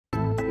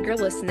You're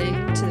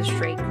listening to the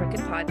Straight Crooked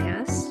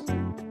Podcast.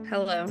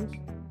 Hello. Good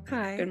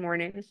Hi,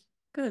 morning.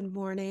 good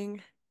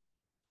morning.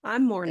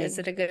 I'm Is mourning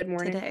it a good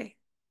morning? today.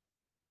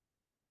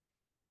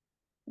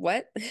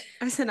 What?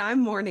 I said I'm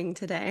mourning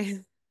today.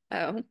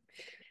 Oh,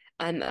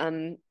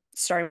 I'm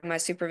starting my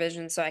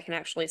supervision so I can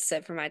actually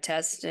sit for my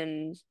test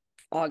in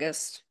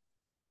August,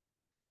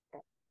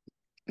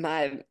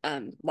 my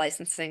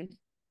licensing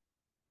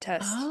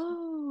test.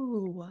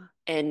 Oh,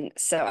 And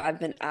so I've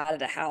been out of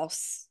the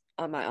house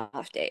on my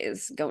off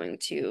days going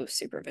to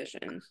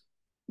supervision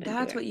and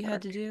that's what doing you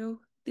had to work. do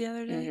the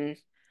other day?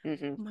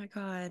 Mm-hmm. Oh my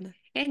God.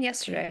 And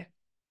yesterday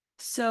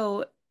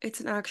So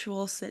it's an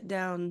actual sit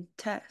down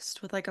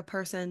test with like a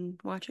person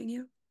watching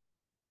you?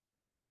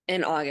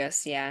 in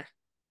August, yeah,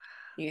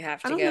 you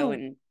have I to don't go know.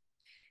 and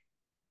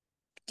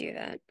do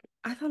that.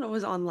 I thought it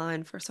was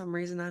online for some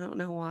reason. I don't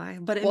know why,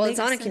 but it Well, it's makes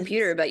on a sense.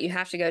 computer, but you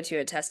have to go to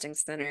a testing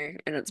center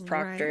and it's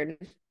Right, proctored,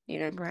 you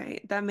know?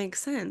 right. That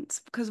makes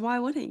sense because why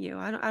wouldn't you?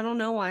 I don't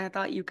know why I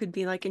thought you could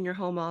be like in your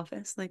home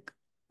office. Like,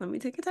 let me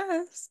take a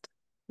test.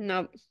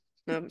 Nope.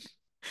 Nope.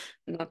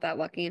 Not that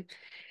lucky.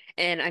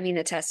 And I mean,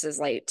 the test is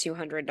like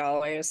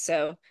 $200,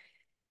 so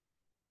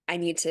I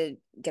need to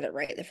get it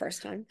right the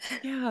first time.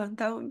 Yeah,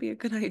 that would be a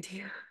good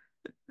idea.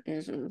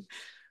 hmm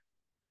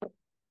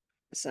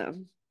So,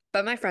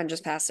 but my friend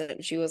just passed it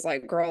and she was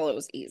like, girl, it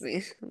was easy.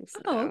 I was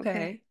like, Oh, "Oh, okay.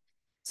 okay.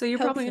 So you're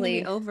probably going to be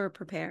Hopefully, over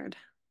prepared.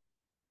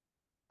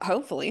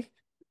 hopefully.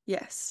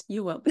 Yes,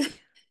 you will be.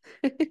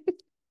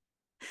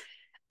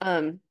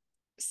 Um,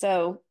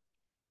 so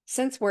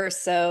since we're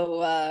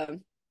so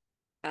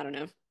I don't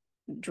know,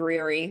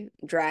 dreary,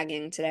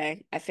 dragging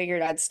today, I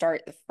figured I'd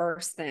start the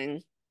first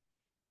thing.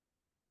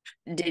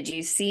 Did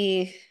you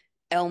see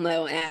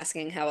Elmo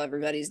asking how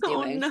everybody's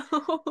Oh doing?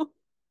 no.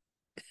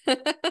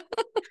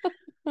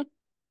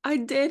 I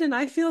did, and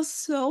I feel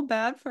so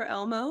bad for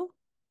Elmo.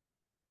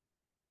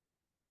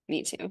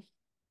 Me too.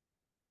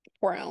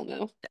 Poor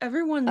Elmo.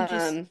 Everyone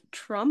just Um,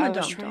 trauma I was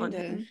dumped trying on to,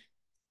 him.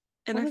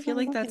 And what I was feel I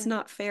like looking that's at?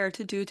 not fair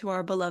to do to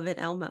our beloved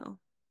Elmo.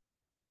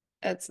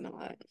 It's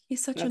not.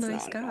 He's such a That's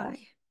nice not at all.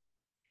 guy.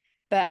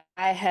 But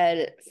I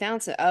had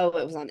found some, oh,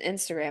 it was on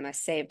Instagram. I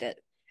saved it.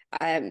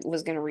 I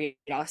was going to read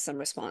off some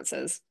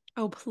responses.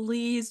 Oh,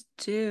 please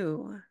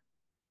do.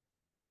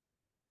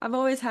 I've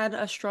always had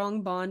a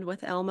strong bond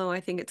with Elmo.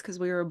 I think it's because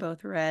we were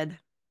both red.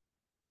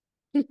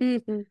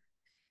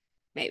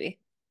 Maybe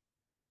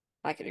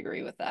I could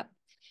agree with that.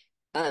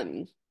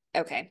 Um,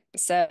 okay.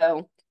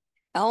 So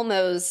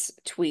Elmo's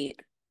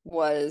tweet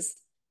was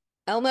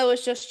Elmo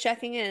is just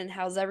checking in.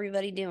 How's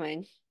everybody doing?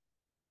 Okay.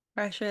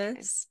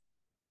 Precious.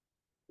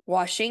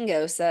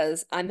 Washingo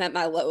says, I'm at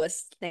my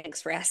lowest.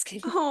 Thanks for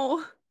asking.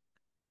 Oh,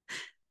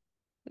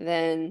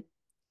 Then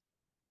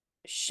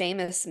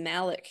Seamus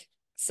Malik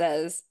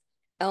says,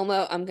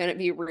 Elmo, I'm gonna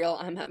be real.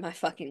 I'm at my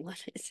fucking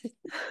limit.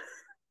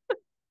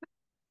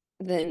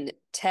 Then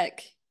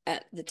Tech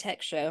at the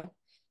Tech Show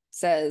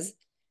says,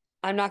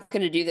 I'm not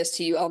gonna do this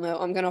to you, Elmo.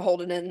 I'm gonna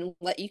hold it in and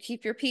let you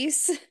keep your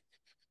peace.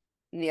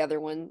 And the other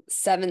one,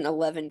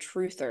 7-Eleven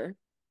Truther,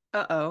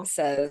 uh-oh.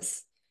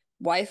 says,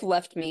 Wife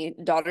left me.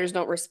 Daughters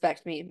don't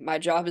respect me. My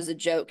job is a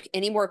joke.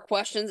 Any more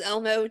questions,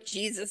 Elmo?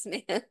 Jesus,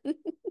 man.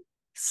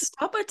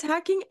 Stop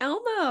attacking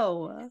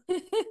Elmo.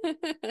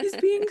 He's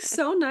being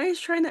so nice,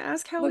 trying to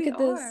ask how Look we at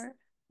this. are.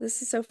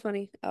 This is so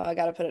funny. Oh, I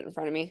gotta put it in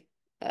front of me.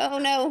 Oh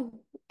no.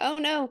 Oh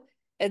no.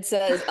 It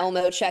says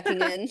Elmo checking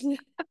in.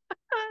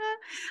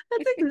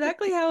 That's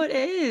exactly how it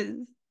is.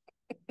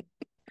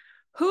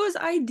 Whose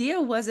idea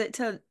was it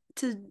to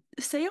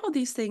say all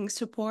these things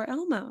to poor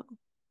Elmo?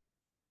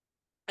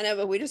 I know,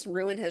 but we just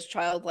ruined his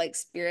childlike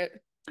spirit.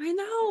 I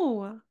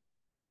know.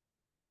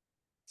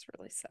 It's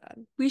really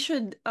sad. We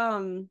should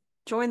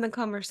join the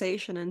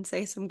conversation and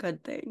say some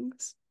good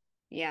things.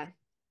 Yeah.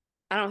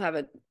 I don't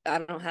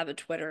have a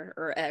Twitter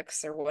or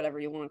X or whatever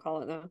you want to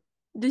call it though.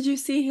 Did you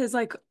see his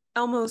like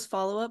Elmo's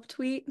follow-up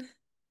tweet?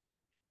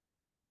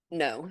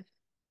 No.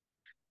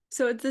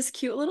 So it's this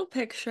cute little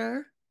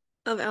picture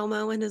of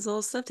Elmo and his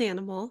little stuffed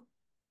animal.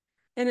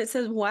 And it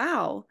says,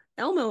 wow,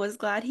 Elmo is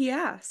glad he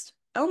asked.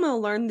 Elmo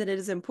learned that it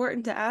is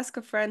important to ask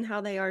a friend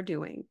how they are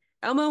doing.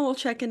 Elmo will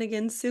check in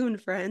again soon,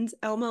 friends.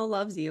 Elmo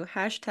loves you.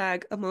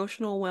 Hashtag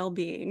emotional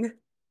well-being.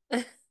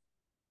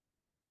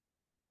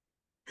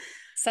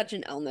 Such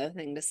an Elmo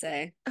thing to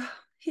say. Ugh,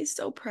 he's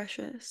so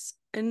precious.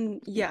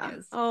 And He yeah,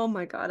 is. oh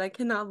my God, I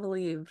cannot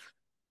believe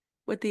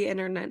what the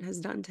internet has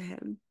done to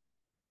him.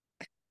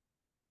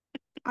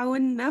 I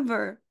would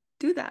never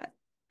do that.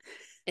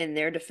 In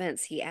their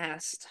defense, he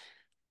asked.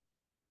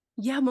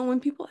 Yeah, but when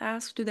people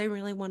ask, do they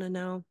really want to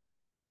know?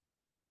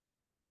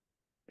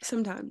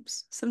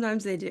 Sometimes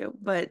they do.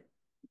 But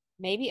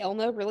Maybe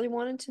Elmo really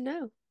wanted to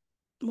know.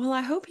 well,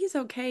 I hope he's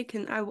okay.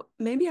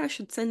 Maybe I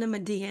should send him a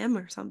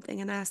DM or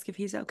something and ask if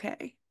he's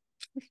okay.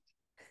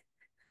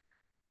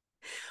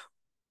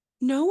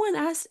 No one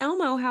asked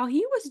Elmo how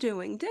he was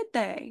doing, did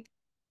they?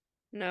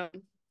 No.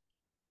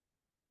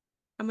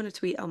 I'm gonna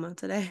tweet Elmo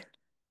today.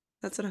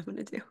 That's what I'm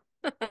gonna do.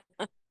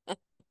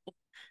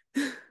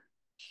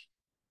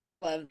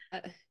 Love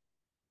that.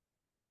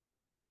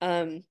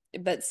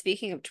 But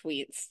speaking of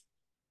tweets,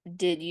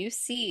 did you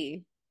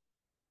see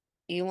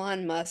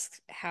Elon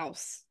Musk's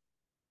house?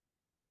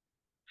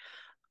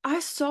 I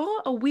saw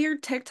a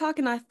weird TikTok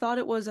and I thought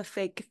it was a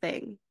fake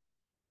thing.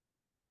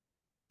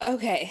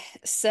 Okay,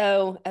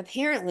 so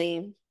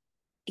apparently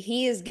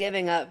he is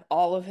giving up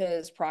all of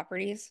his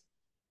properties.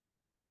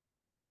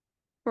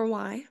 For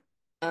why?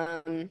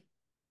 Um,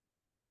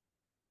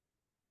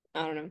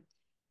 I don't know.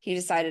 He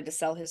decided to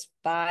sell his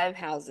 5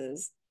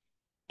 houses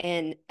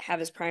and have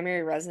his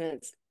primary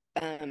residence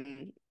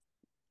um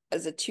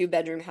as a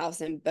 2-bedroom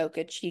house in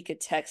Boca Chica,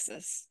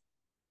 Texas.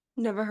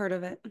 Never heard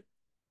of it.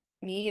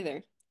 Me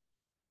either.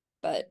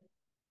 But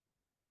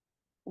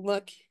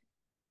look,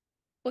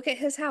 look at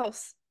his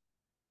house.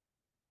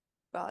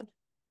 God,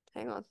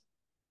 hang on.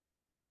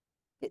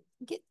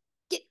 Get.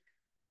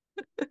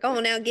 Come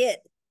on now,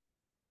 get.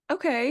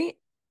 Okay.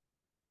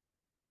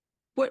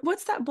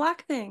 What's that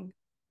black thing?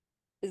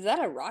 Is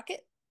that a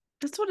rocket?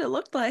 That's what it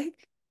looked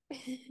like.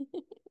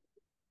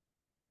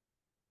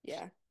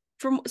 Yeah,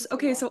 it's a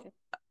Okay, so rocket.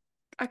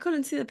 I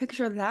couldn't see the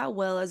picture that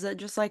well. Is it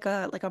just like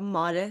a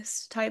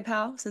modest type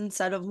house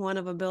instead of one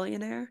of a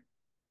billionaire?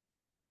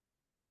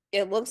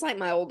 It looks like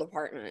my old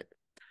apartment.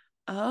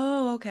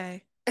 Oh,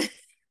 okay.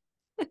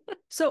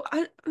 So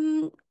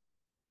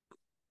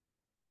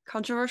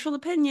controversial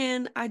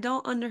opinion. I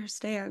don't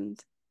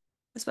understand,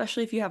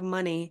 especially if you have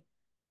money,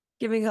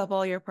 giving up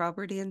all your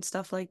property and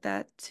stuff like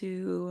that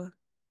to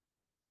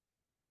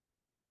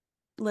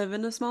live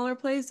in a smaller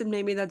place. And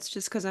maybe that's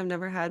just because I've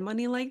never had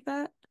money like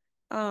that.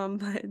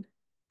 But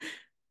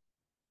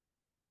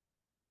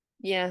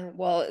Yeah,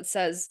 well, it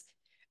says,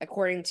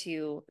 according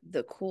to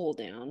the cool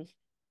down,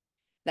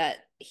 that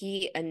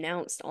he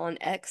announced on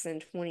X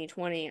in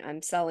 2020,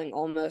 I'm selling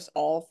almost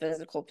all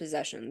physical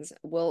possessions,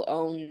 will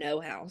own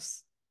no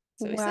house.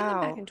 So he said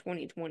that back in wow.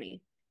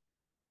 2020.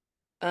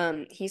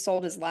 He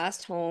sold his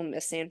last home,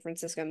 a San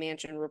Francisco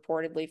mansion,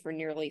 reportedly for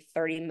nearly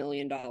 $30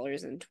 million in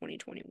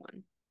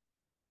 2021.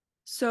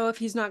 So if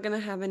he's not gonna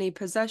have any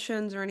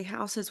possessions or any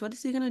houses, what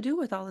is he gonna do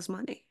with all his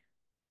money?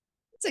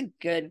 That's a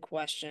good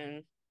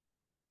question.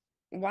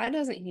 Why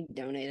doesn't he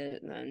donate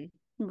it then?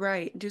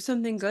 Right. Do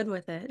something good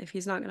with it if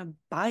he's not gonna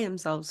buy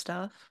himself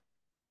stuff.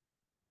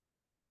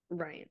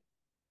 Right.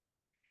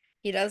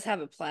 He does have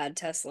a plaid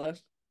Tesla,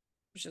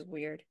 which is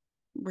weird.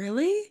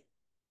 Really?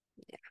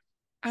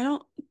 I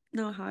don't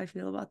know how I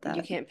feel about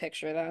You that. can't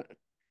picture that.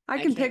 I I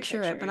can can't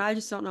picture it, picture but it. I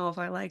just don't know if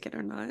I like it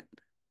or not.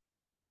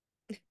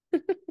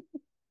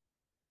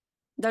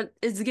 That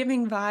it's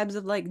giving vibes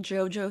of like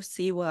JoJo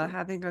Siwa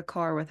having a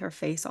car with her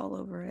face all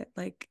over it.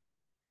 Like,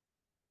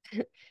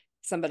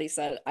 Somebody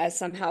said, I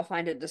somehow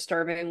find it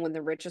disturbing when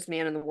the richest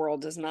man in the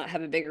world does not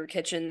have a bigger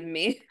kitchen than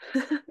me.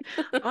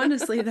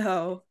 honestly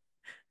though,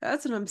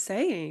 that's what I'm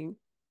saying.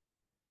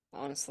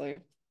 Honestly,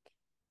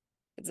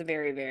 it's a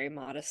very, very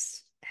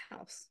modest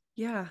house.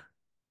 Yeah.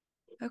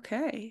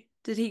 Okay.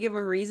 Did he give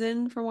a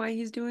reason for why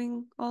he's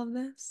doing all of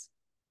this?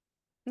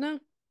 No,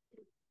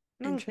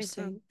 I don't think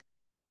so. Interesting.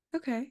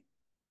 Okay.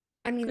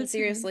 I mean, Good for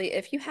him. seriously,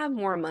 if you have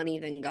more money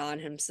than God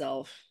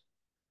himself,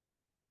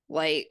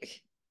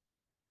 like,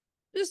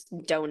 just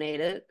donate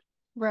it.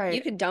 You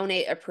Right. could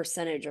donate a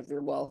percentage of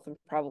your wealth and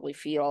probably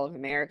feed all of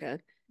America.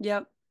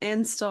 Yep.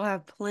 And still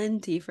have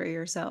plenty for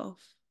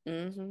yourself.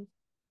 Hmm.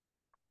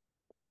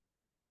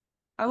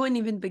 I wouldn't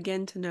even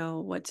begin to know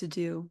what to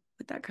do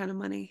with that kind of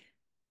money.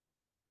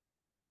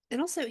 And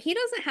also, he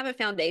doesn't have a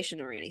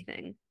foundation or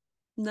anything.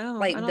 No, I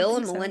Like don't Bill think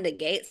and so. Melinda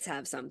Gates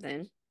have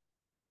something,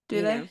 Do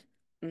you they? know.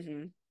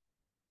 Hmm.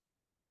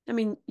 I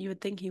mean, you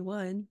would think he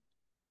would.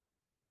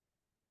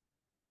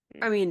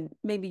 I mean,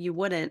 maybe you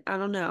wouldn't. I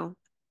don't know.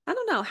 I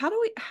don't know. How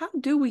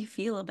do we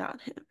feel about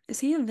him?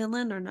 Is he a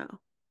villain or no?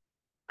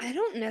 I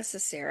don't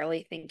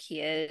necessarily think he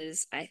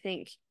is. I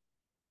think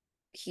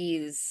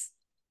he's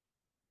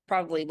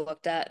probably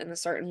looked at in a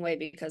certain way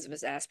because of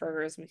his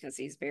Asperger's, because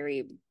he's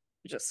very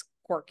just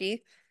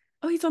quirky.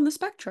 Oh, he's on the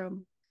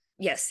spectrum.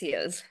 Yes, he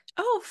is.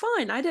 Oh,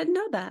 fine. I didn't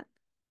know that.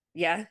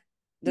 Yeah.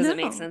 Does it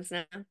make No. sense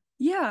now?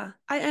 Yeah.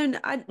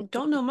 I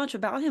don't know much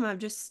about him. I've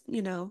just,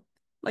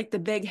 like the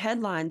big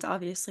headlines,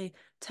 obviously.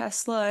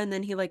 Tesla, and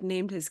then he like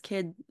named his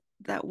kid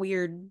that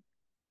weird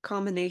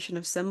combination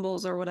of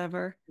symbols or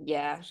whatever.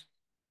 Yeah.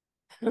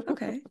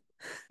 Okay.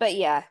 But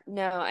yeah,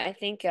 no, I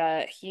think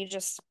he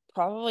just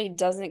probably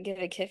doesn't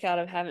get a kick out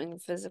of having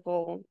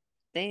physical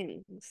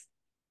things,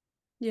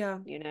 Yeah.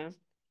 you know?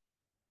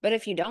 But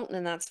if you don't,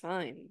 then that's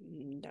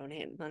fine.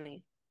 Donate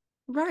money.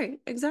 Right.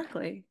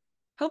 Exactly.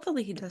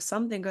 Hopefully he does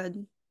something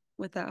good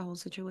with that whole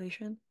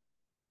situation.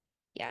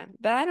 Yeah,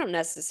 but I don't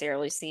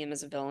necessarily see him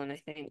as a villain. I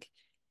think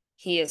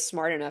he is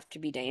smart enough to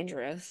be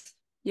dangerous.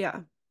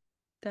 Yeah,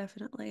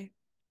 definitely.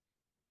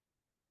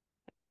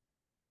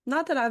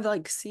 Not that I've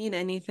like seen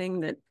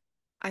anything that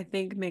I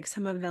think makes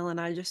him a villain.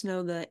 I just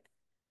know that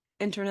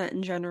internet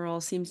in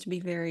general seems to be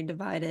very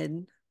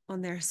divided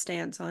on their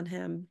stance on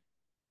him.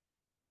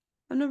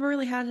 I've never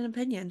really had an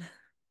opinion.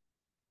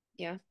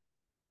 Yeah.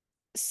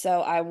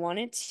 So I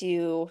wanted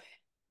to,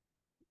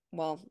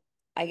 well,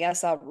 I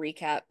guess I'll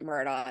recap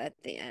Murdaugh at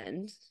the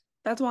end.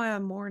 That's why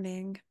I'm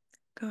mourning.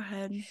 Go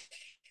ahead.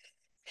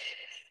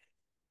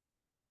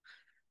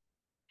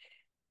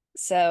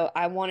 So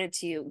I wanted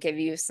to give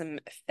you some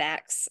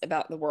facts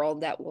about the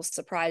world that will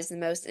surprise the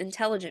most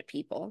intelligent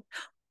people.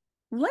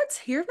 Let's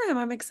hear them.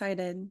 I'm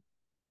excited.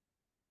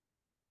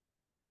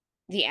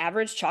 The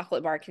average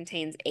chocolate bar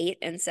contains 8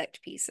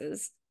 insect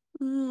pieces.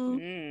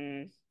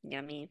 Mm,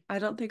 Yummy. I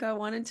don't think I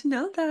wanted to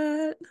know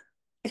that.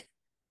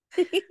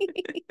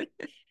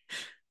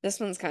 This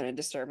one's kind of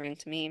disturbing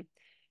to me.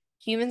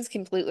 Humans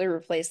completely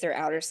replace their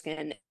outer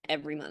skin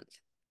every month.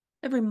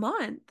 Every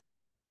month.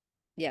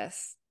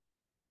 Yes.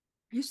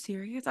 Are you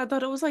serious? I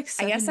thought it was like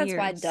I guess seven that's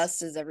why years.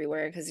 dust is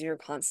everywhere because you're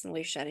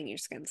constantly shedding your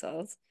skin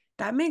cells.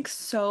 That makes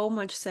so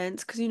much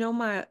sense because you know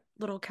my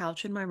little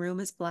couch in my room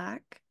is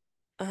black.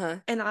 Uh-huh.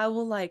 And I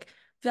will like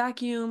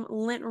vacuum,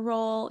 lint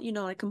roll,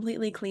 like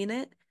completely clean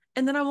it.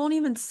 And then I won't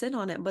even sit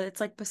on it, but it's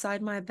like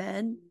beside my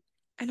bed.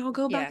 And I'll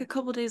go back a Yeah.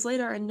 couple days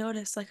later and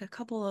notice like a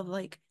couple of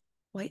like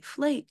white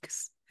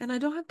flakes. And I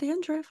don't have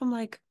dandruff. I'm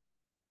like,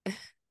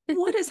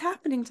 what is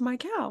happening to my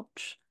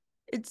couch?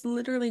 It's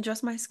literally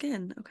just my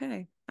skin.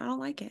 Okay. I don't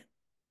like it.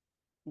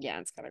 Yeah,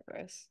 it's kind of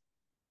gross.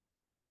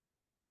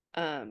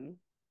 Um,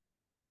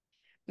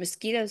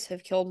 Mosquitoes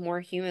have killed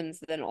more humans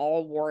than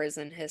all wars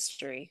in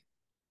history.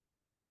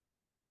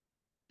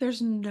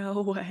 There's no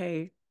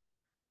way.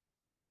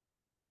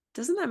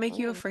 Doesn't that make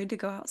you Oh, afraid to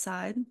go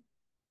outside? a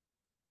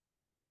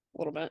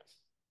little bit.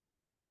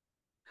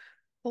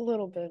 A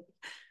little bit.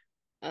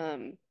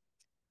 Um,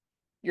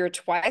 you're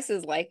twice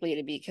as likely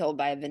to be killed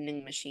by a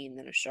vending machine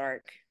than a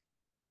shark.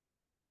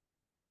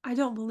 I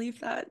don't believe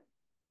that.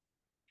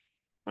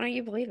 Why don't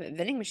you believe it?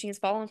 Vending machines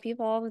fall on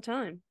people all the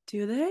time.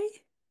 Do they?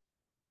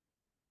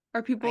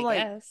 Are people I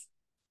like, guess.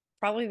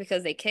 Probably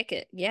because they kick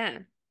it. Yeah,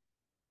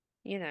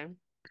 you know.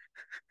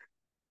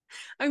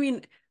 I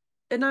mean,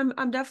 and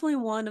I'm definitely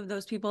one of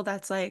those people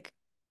that's like,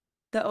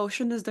 the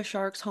ocean is the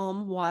shark's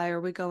home. Why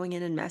are we going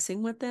in and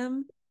messing with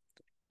them?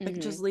 Like,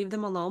 just Hmm. leave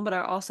them alone. But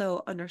I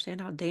also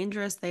understand how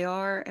dangerous they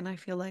are, and I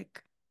feel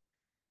like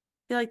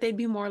they'd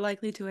be more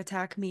likely to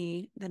attack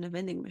me than a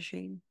vending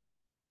machine.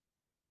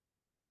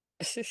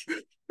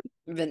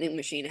 Vending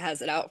machine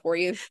has it out for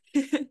you.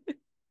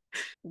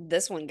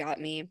 This one got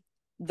me.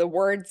 The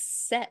word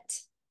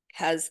set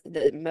has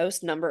the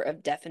most number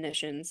of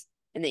definitions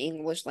in the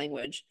English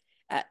language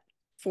at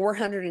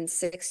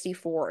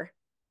 464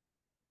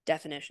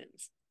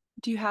 definitions.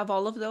 Do you have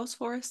all of those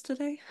for us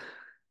today?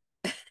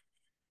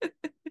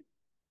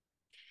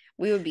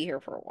 We would be here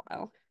for a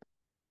while.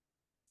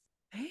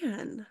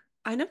 Man,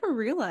 I never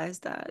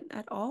realized that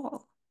at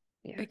all.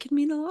 Yeah, It can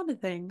mean a lot of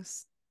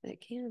things.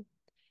 it can.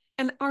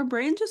 And our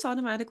brain just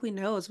automatically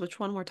knows which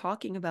one we're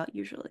talking about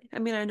usually. I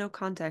mean, I know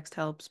context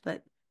helps,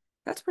 but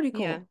that's pretty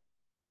Yeah. cool.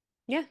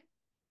 Yeah.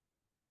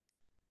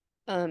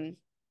 Um,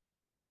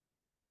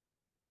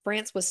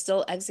 France was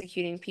still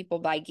executing people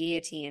by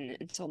guillotine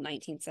until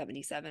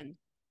 1977.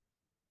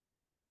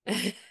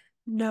 I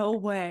No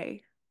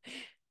way.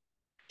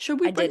 Should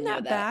we bring did know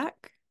that that.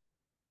 back?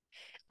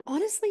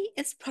 Honestly,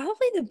 it's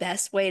probably the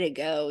best way to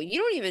go. You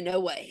don't even know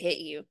what hit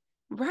you.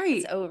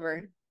 It's Right.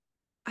 over.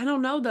 I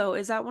don't know though.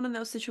 Is that one of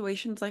those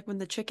situations like when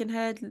the chicken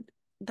head,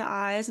 the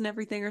eyes and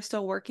everything are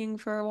still working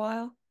for a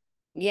while?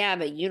 Yeah,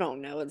 but you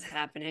don't know what's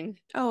happening.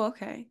 Oh,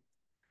 okay.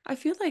 I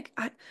feel like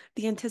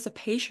the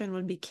anticipation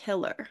would be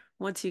killer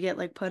once you get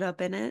like put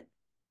up in it.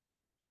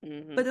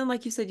 But Hmm. then,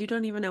 like you said, you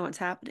don't even know what's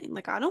happening.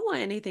 Like, I don't want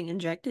anything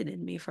injected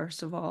in me,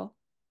 first of all.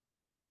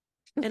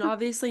 And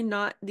obviously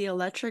not the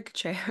electric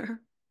chair.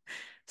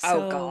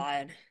 Oh So,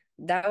 God,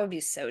 that would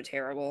be so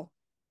terrible.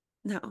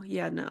 no,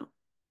 yeah, no.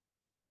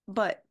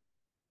 But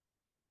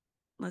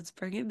let's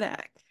bring it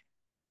back.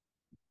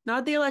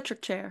 Not the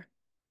electric chair.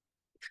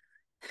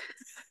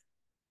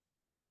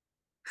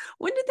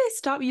 When did they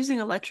stop using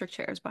electric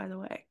chairs, by the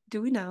way?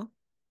 Do we know?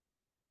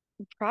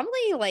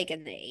 Probably like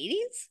in the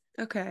 80s.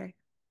 Okay.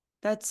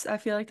 I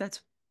feel like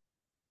that's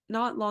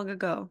not long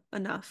ago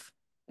enough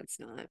That's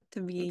not.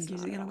 to be That's not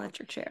using at an all.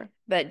 electric chair.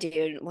 But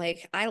dude,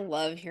 like I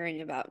love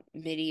hearing about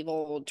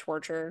medieval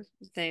torture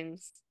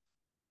things.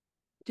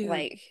 Dude,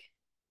 Like,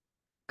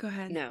 go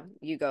ahead. no,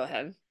 you go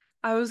ahead.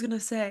 I was gonna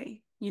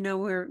say,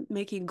 we're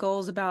making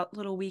goals about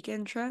little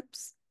weekend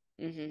trips.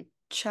 Hmm.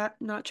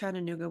 Not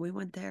Chattanooga, we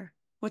went there.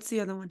 What's the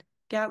other one?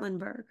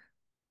 Gatlinburg.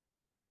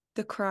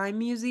 The Crime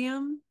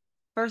Museum.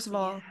 First of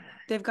all, Yeah.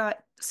 they've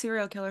got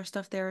serial killer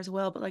stuff there as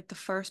well, but like the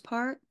first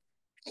part,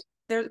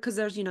 because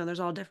there's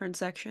all different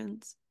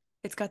sections.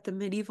 It's got the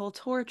medieval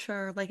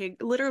torture, like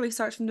it literally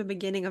starts from the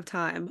beginning of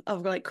time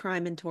of like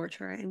crime and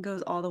torture and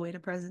goes all the way to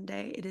present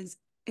day. It is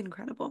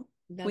incredible.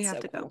 We That's have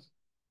so to go. cool.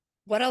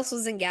 What else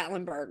was in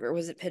Gatlinburg or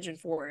was it Pigeon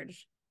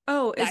Forge?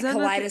 Oh, is That that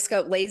not the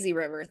kaleidoscope lazy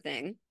river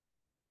thing.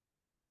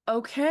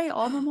 okay?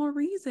 All the more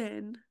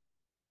reason.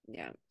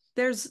 Yeah.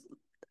 There's,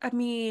 I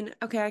mean,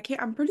 okay,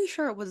 I'm pretty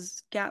sure it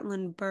was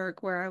Gatlinburg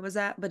where I was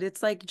at, but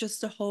it's like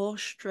just a whole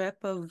strip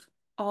of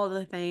all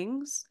the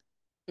things.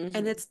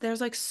 And Hmm.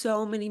 there's like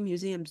so many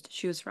museums to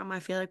choose from. I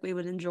feel like we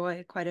would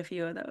enjoy quite a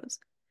few of those.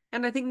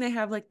 And I think they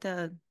have like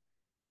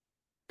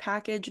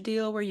package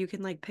deal where you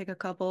can like pick a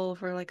couple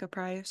for like a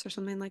price or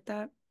something like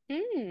that.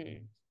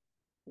 Mm.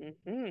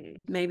 Hmm.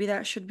 Maybe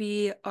that should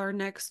be our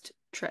next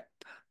trip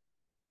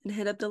and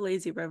hit up the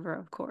lazy river,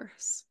 of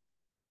course.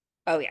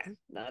 Oh yeah,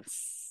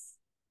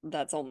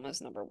 that's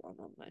almost number one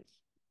on mine.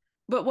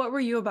 But what were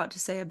you about to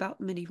say about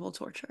medieval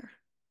torture?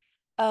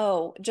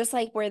 Oh, just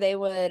like where they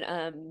would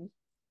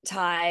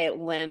tie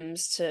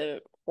limbs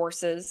to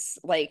horses,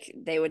 like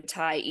they would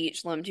tie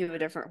each limb to a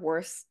different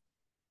horse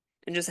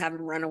and just have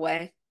them run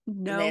away,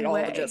 and No they'd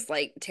all just way.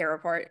 like tear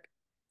apart.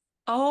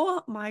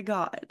 Oh my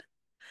God.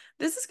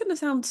 This is gonna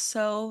sound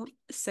so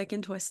sick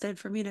and twisted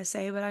for me to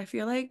say, but I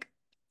feel like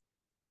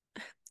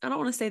I don't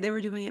want to say they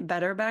were doing it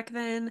better back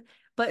then,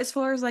 but as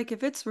far as like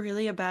if it's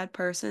really a bad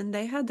person,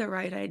 they had the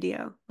right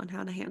idea on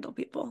how to handle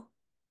people.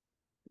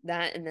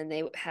 That, and then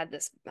they had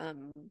this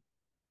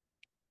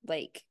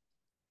like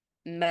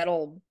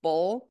metal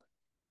bowl,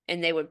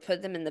 and they would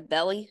put them in the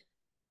belly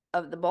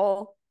of the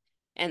bowl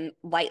and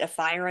light a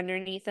fire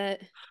underneath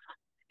it.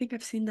 I think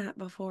I've seen that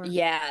before.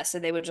 Yeah, so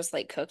they would just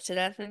like cook to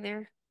death in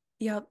there.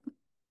 Yep,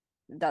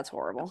 That's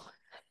horrible.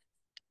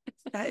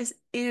 that is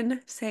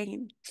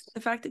insane.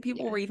 The fact that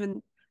people Yeah. were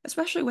even,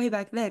 especially way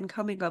back then,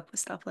 coming up with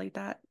stuff like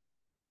that.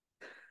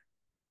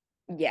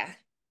 Yeah.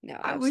 No,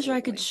 I wish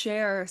I could absolutely.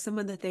 share some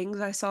of the things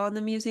I saw in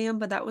the museum,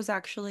 but that was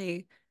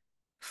actually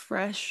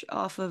fresh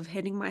off of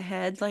hitting my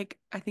head. Like,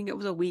 I think it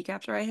was a week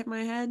after I hit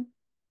my head.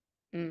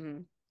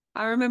 Hmm.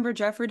 I remember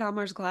Jeffrey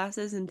Dahmer's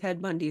glasses and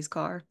Ted Bundy's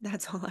car.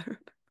 That's all I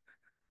remember.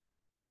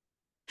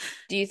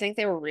 Do you think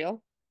they were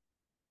real?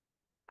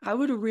 I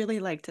would really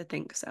like to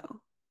think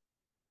so.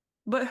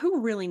 But who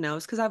really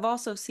knows? Because I've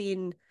also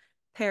seen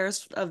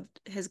pairs of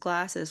his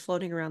glasses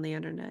floating around the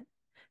internet.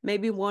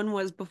 Maybe one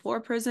was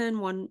before prison,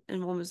 one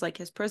was like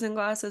his prison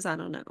glasses. I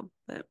don't know.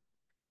 But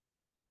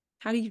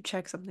how do you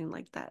check something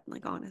like that?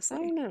 Like I don't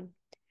honestly. know.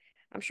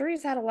 I'm sure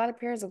he's had a lot of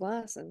pairs of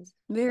glasses,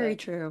 Very but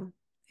true.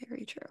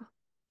 Very true.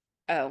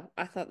 oh,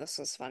 I thought this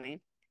was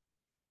funny.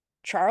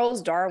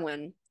 Charles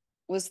Darwin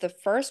was the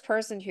first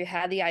person who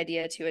had the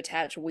idea to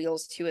attach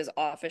wheels to his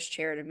office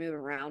chair to move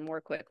around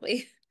more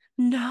quickly.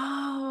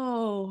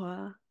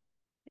 No.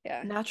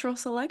 Yeah. Natural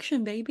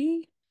selection,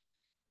 baby.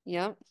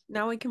 Yep.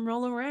 Now we can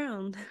roll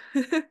around.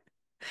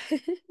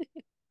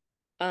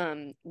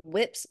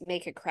 Whips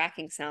make a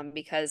cracking sound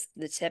because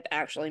the tip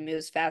actually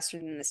moves faster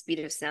than the speed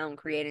of sound,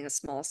 creating a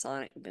small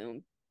sonic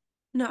boom.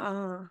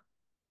 Nuh-uh.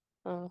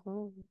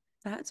 Uh-huh.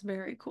 That's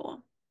very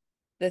cool.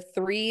 The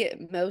three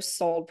most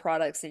sold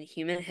products in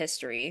human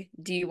history.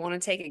 Do you want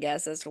to take a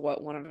guess as to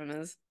what one of them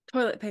is?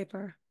 Toilet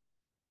paper.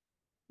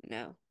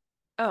 No.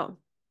 Oh,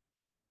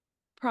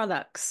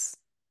 products.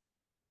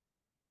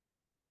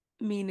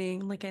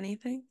 Meaning like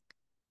anything?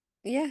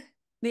 Yeah.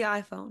 The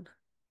iPhone.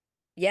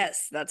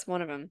 Yes, that's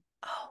one of them.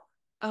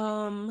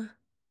 Oh.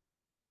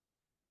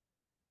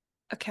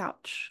 A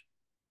couch.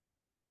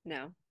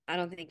 No, I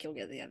don't think you'll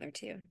get the other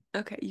two.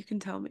 Okay, you can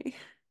tell me.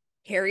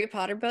 Harry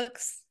Potter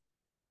books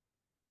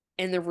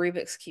and the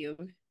Rubik's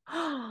Cube.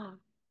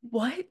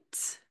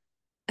 What?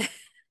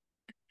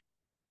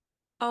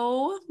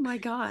 Oh my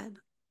God.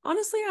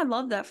 Honestly, I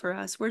love that for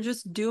us. We're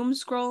just doom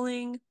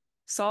scrolling,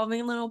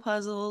 solving little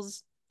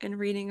puzzles, and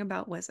reading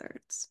about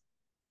wizards.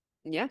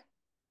 Yeah.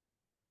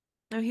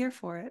 I'm here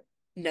for it.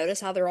 Notice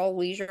how they're all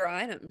leisure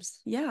items.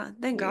 Yeah,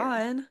 thank Weird.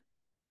 God.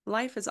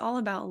 Life is all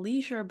about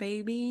leisure,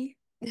 baby.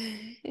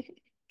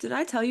 Did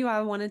I tell you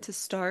I wanted to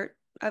start?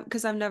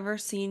 Because I've never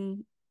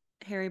seen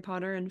Harry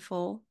Potter in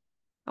full.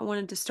 I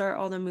wanted to start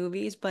all the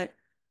movies, but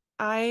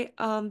I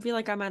feel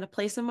like I'm at a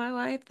place in my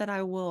life that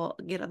I will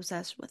get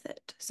obsessed with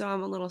it. So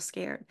I'm a little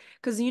scared.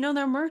 Because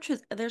their merch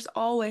is there's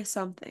always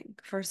something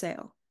for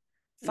sale.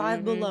 Five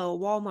Hmm. Below,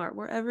 Walmart,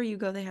 wherever you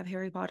go, they have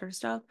Harry Potter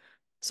stuff.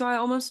 So I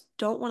almost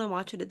don't want to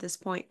watch it at this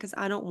point because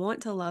I don't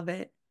want to love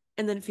it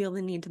and then feel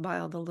the need to buy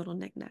all the little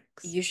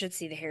knickknacks. You should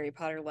see the Harry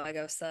Potter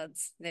Lego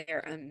sets.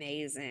 They're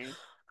amazing.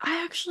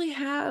 I actually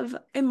have,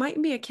 it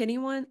might be a kitty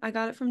one. I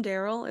got it from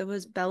Daryl. It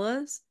was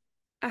Bella's.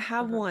 I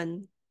have Uh-huh.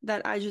 one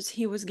that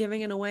he was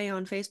giving it away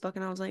on Facebook,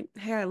 and I was like,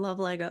 hey, I love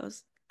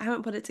Legos. I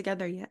haven't put it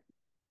together yet,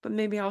 but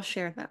maybe I'll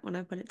share that when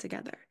I put it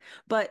together.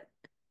 But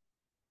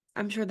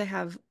I'm sure they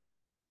have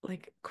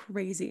like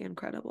crazy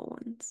incredible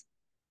ones.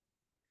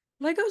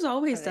 Legos Oh,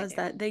 always they does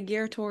that. do. They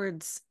gear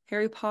towards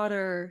Harry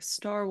Potter,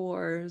 Star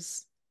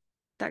Wars,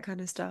 that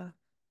kind of stuff.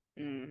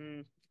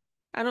 Hmm.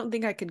 I don't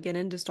think I could get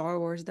into Star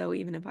Wars though,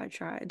 even if I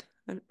tried.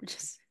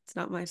 It's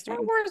not my Star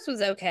thing. Wars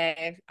was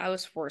okay. I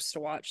was forced to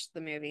watch the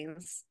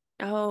movies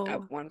at Oh,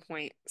 one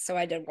point, so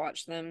I did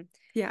watch them.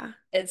 yeah.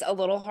 It's a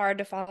little hard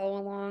to follow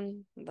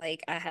along.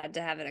 Like I had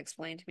to have it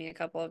explained to me a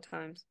couple of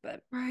times,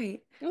 but Right.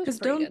 it was Because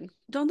pretty good.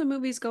 don't the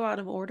movies go out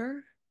of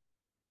order?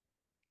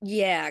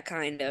 Yeah,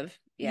 kind of.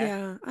 Yeah.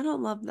 Yeah, I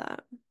don't love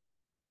that.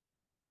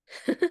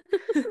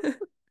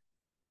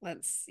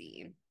 Let's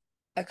see.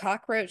 A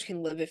cockroach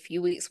can live a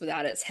few weeks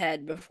without its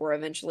head before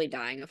eventually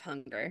dying of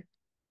hunger.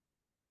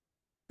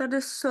 That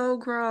is so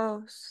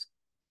gross.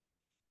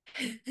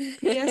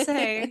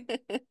 PSA,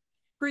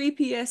 pre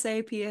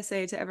PSA,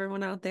 PSA to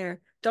everyone out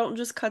there. Don't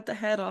just cut the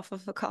head off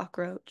of a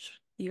cockroach.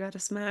 You gotta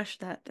smash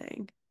that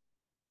thing.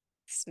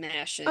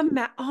 Smash it.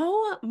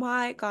 Oh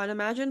my God,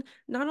 imagine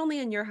not only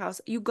in your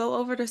house, you go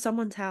over to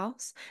someone's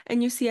house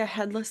and you see a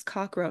headless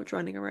cockroach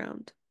running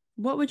around.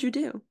 What would you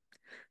do?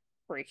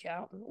 Freak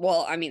out.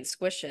 Well, I mean,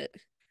 squish it.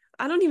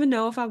 I don't even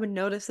know if I would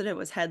notice that it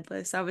was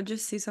headless. I would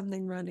just see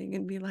something running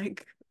and be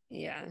like,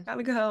 Yeah,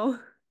 gotta go.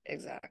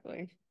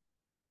 exactly.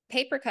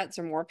 Paper cuts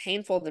are more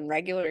painful than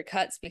regular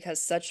cuts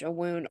because such a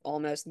wound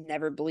almost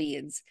never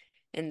bleeds.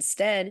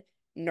 Instead,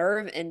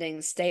 nerve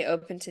endings stay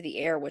open to the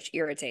air, which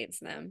irritates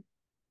them.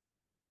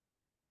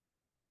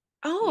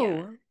 Yeah,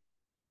 Oh,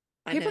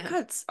 I paper know.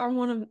 cuts are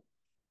one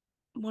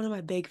of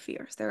my big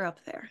fears. They're up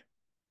there.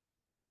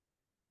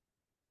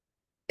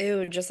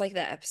 Ew, just like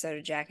that episode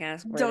of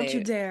Jackass where Don't you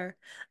they, dare.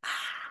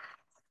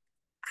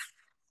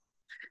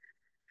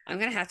 I'm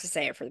gonna have to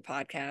say it for the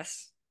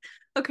podcast,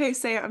 Okay,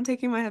 say it. I'm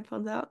taking my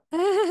headphones out.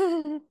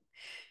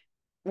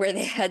 where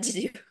they had to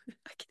do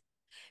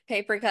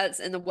paper cuts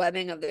in the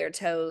webbing of their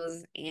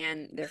toes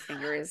and their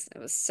fingers. It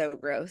was so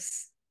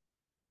gross.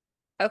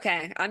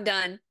 Okay, I'm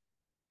done.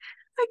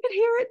 I could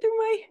hear it through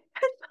my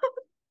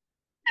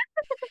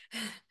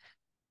headphones.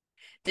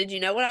 Did you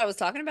know what I was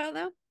talking about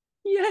though?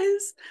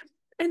 Yes.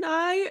 And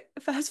I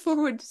fast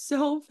forward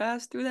so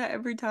fast through that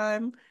every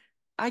time.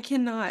 I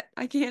cannot.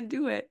 I can't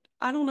do it.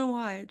 I don't know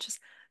why. It just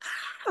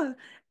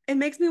it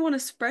makes me want to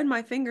spread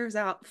my fingers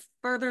out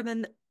further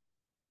than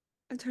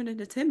I turn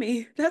into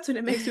Timmy. That's what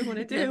it makes me want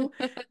to do.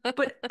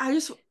 But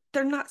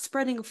they're not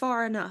spreading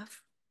far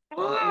enough.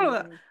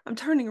 Ugh, Mm. I'm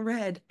turning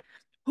red.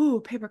 Ooh,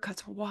 paper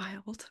cuts are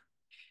wild.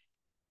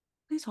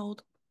 Please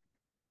hold.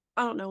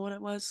 I don't know what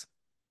it was.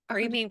 Are I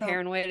you just being felt,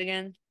 paranoid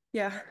again?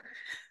 yeah.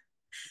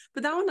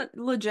 But that one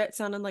legit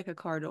sounded like a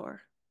car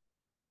door.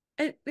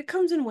 It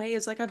comes in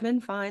waves. Like I've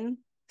been fine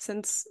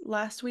since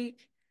last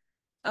week.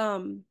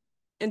 Um,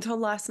 until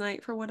last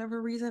night for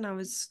whatever reason, I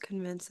was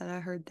convinced that I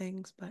heard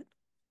things, but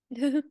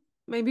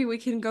maybe we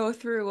can go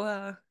through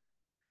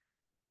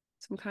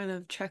some kind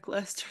of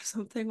checklist or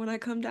something when I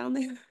come down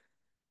there.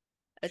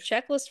 A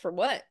checklist for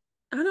what?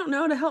 I don't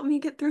know to help me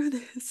get through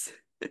this.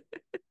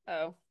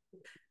 Oh,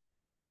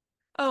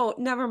 Oh,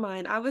 never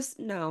mind.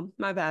 No,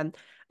 my bad.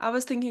 I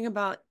was thinking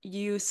about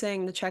you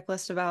saying the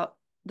checklist about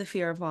the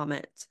fear of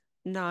vomit,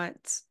 not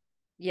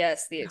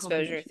yes, the the home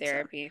exposure invasion stuff.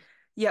 therapy.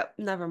 Yep,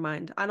 never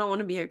mind. I don't want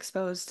to be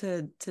exposed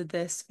to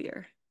this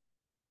fear.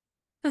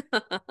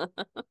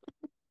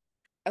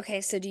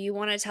 Okay, so do you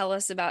want to tell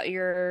us about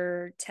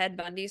your Ted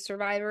Bundy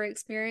survivor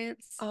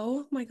experience?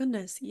 Oh my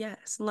goodness,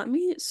 yes. Let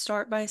me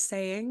start by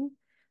saying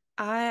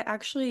I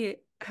actually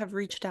have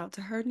reached out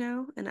to her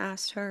now and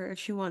asked her if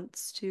she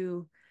wants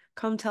to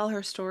come tell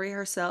her story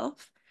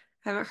herself.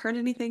 Haven't heard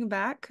anything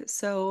back,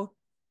 so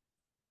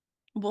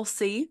we'll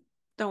see.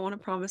 Don't want to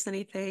promise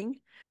anything.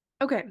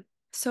 Okay,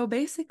 so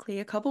basically,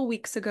 a couple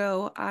weeks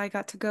ago, I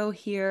got to go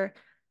hear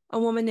a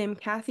woman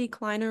named Kathy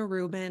Kleiner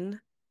Rubin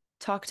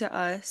talk to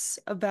us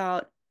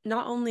about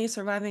not only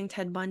surviving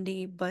Ted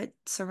Bundy, but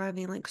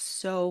surviving like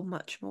so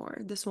much more.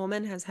 This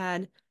woman has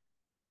had,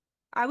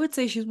 I would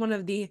say she's one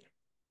of the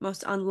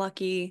most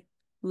unlucky,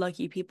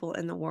 lucky people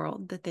in the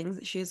world, the things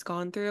that she has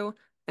gone through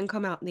and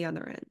come out the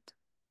other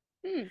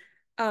end.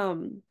 Hmm.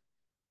 Um,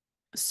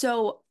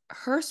 So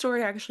her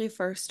story actually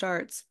first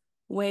starts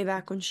way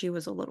back when she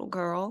was a little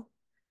girl.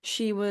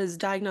 She was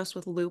diagnosed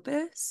with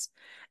lupus.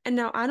 And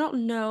now I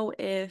don't know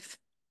if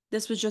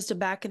this was just a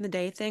back in the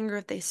day thing or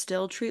if they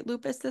still treat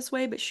lupus this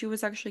way, but she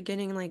was actually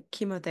getting like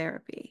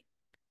chemotherapy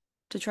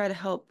to try to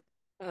help,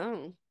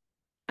 Oh,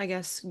 I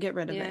guess, get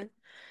rid of yeah. it.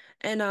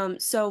 And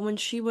so when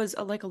she was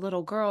like a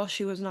little girl,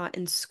 she was not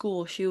in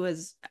school. She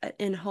was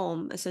in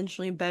home,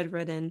 essentially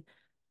bedridden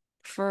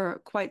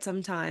for quite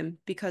some time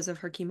because of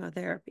her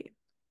chemotherapy.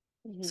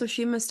 Hmm. So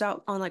she missed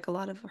out on like a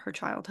lot of her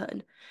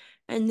childhood.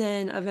 And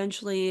then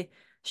eventually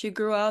she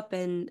grew up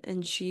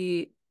and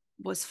she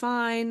was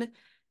fine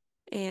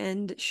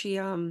and she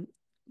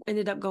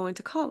ended up going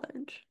to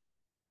college.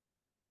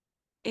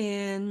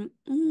 And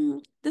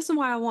this is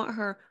why I want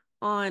her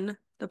on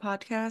the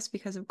podcast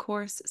because of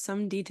course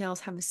some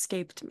details have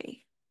escaped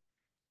me.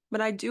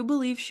 But I do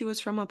believe she was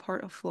from a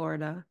part of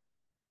Florida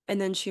and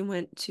then she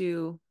went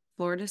to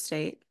Florida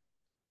State.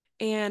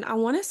 And I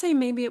want to say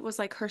maybe it was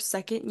like her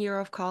second year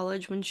of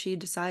college when she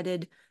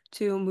decided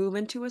to move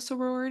into a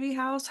sorority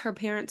house. Her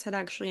parents had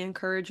actually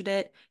encouraged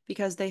it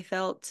because they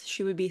felt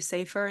she would be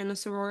safer in a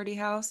sorority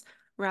house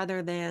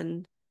rather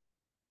than,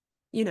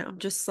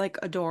 just like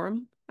a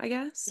dorm, I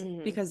guess,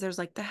 Hmm. because there's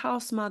like the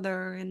house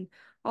mother and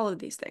all of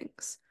these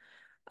things.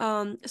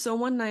 So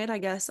one night, I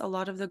guess a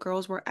lot of the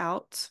girls were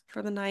out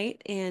for the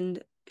night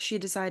and she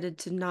decided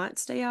to not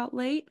stay out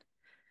late.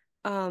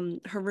 Her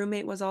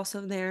roommate was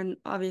also there, and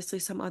obviously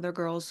some other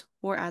girls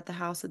were at the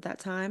house at that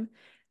time.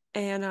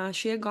 And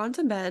she had gone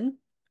to bed,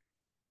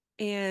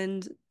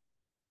 and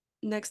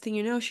next thing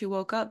you know, she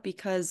woke up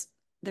because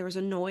there was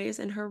a noise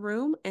in her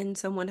room, and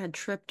someone had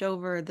tripped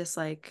over this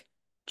like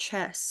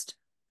chest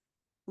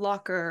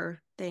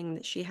locker thing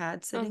that she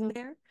had sitting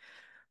Uh-huh.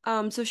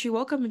 there. So she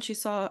woke up and she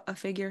saw a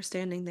figure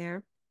standing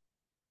there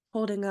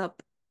holding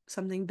up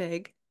something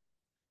big.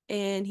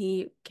 and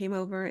he came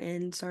over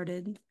and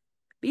started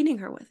beating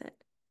her with it.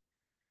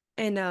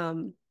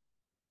 And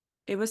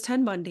it was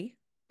Ted Bundy.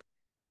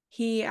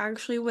 He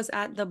actually was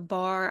at the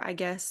bar, I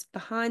guess,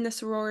 behind the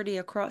sorority,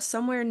 across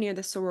somewhere near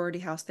the sorority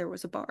house, there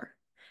was a bar.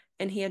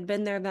 And he had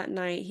been there that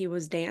night. He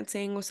was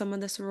dancing with some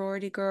of the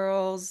sorority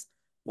girls,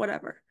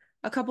 whatever.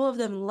 A couple of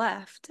them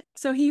left.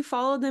 So he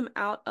followed them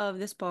out of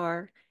this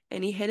bar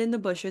and he hid in the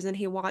bushes and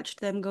he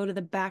watched them go to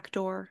the back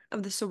door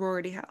of the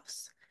sorority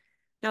house.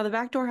 Now, the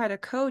back door had a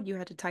code you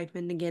had to type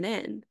in to get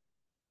in.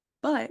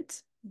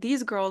 But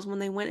these girls, when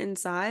they went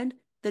inside,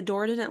 the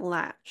door didn't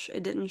latch,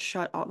 it didn't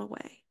shut all the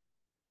way.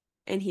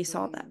 And he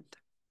saw Mm, that.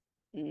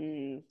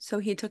 mm, So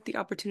he took the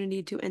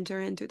opportunity to enter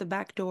in through the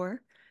back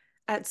door.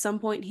 At some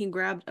point, he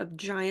grabbed a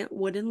giant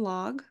wooden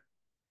log.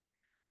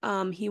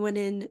 He went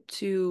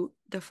into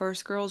the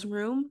first girl's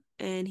room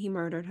and he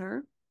murdered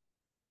her.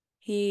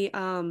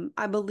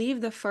 I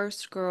believe the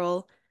first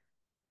girl,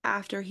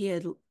 after he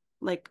had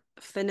like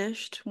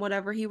finished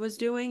whatever he was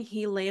doing,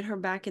 he laid her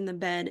back in the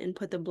bed and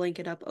put the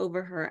blanket up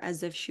over her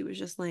as if she was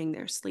just laying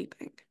there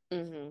sleeping.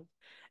 hmm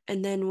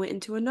And then went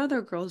into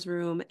another girl's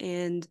room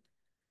and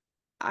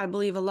I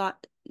believe a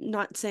lot,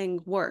 not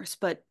saying worse,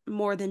 but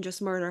more than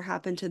just murder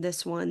happened to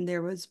this one.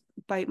 There was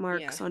bite Yeah.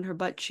 marks on her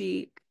butt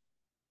cheek,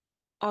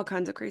 all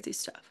kinds of crazy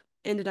stuff.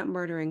 Ended up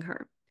murdering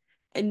her.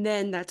 And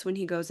then that's when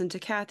he goes into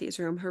Kathy's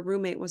room. Her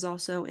roommate was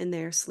also in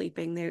there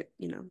sleeping there,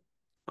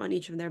 on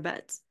each of their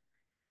beds.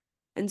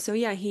 And so,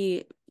 yeah,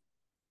 he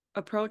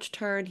approached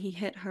her and he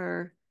hit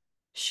her.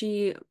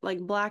 She like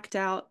blacked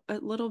out a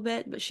little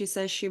bit, but she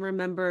says she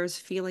remembers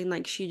feeling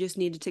like she just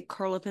needed to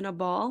curl up in a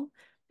ball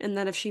and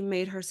that if she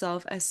made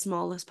herself as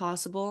small as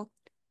possible,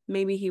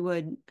 maybe he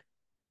would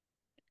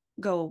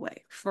go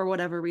away for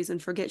whatever reason,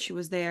 forget she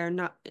was there,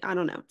 not, I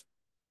don't know.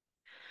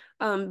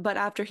 But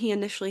after he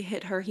initially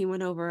hit her, he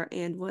went over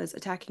and was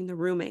attacking the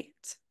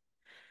roommate.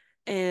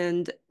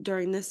 And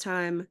during this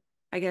time,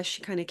 I guess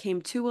she kind of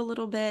came to a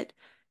little bit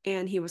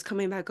and he was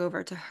coming back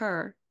over to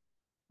her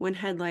when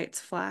headlights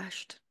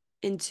flashed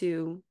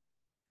into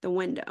the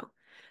window.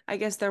 I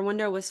guess their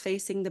window was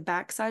facing the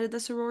back side of the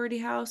sorority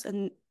house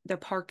and their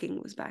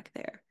parking was back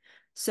there.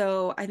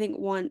 So I think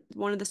one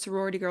of the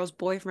sorority girls'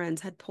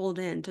 boyfriends had pulled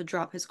in to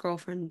drop his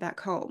girlfriend back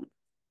home.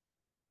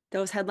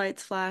 Those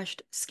headlights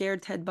flashed,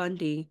 scared Ted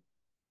Bundy,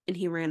 and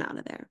he ran out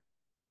of there.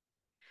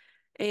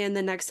 And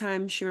the next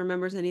time she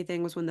remembers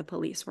anything was when the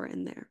police were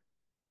in there.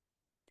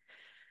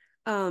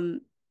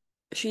 Um,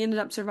 she ended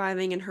up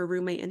surviving and her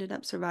roommate ended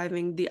up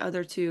surviving. The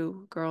other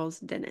two girls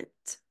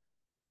didn't.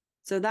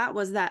 So that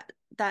was that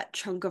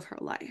chunk of her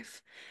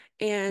life.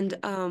 And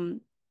Mm.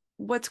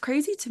 what's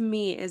crazy to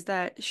me is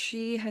that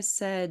she has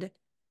said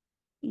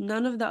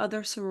none of the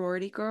other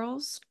sorority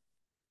girls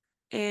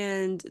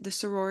and the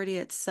sorority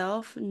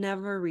itself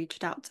never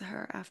reached out to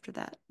her after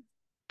that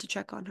to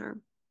check on her.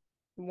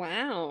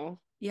 Wow.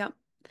 Yep.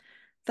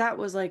 That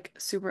was like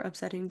super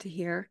upsetting to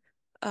hear.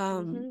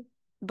 Um, hmm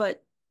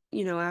but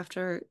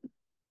after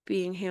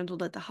being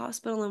handled at the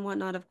hospital and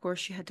whatnot, of course,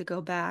 she had to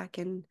go back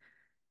and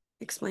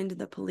explain to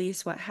the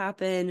police what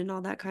happened and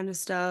all that kind of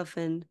stuff.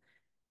 And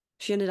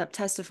she ended up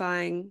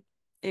testifying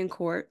in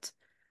court.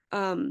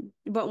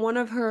 But one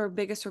of her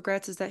biggest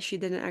regrets is that she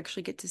didn't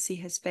actually get to see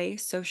his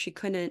face, so she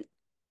couldn't,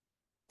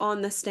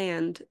 on the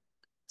stand,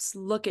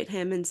 look at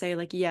him and say,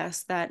 like,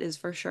 yes, that is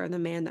for sure the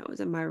man that was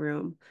in my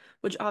room,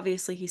 which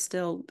obviously he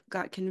still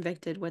got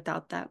convicted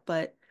without that,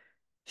 but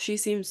she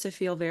seems to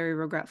feel very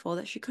regretful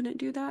that she couldn't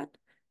do that.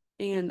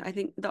 And I hmm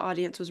think the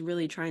audience was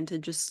really trying to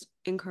just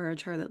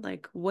encourage her that,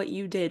 like, what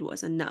you did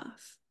was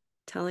enough.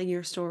 Telling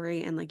your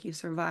story and, like, you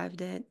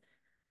survived it,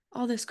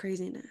 all this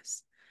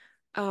craziness.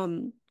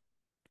 Um,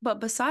 but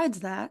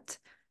besides that,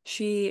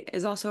 she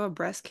is also a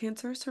breast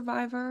cancer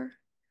survivor.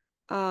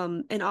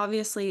 And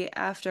obviously,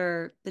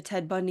 after the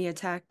Ted Bundy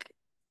attack,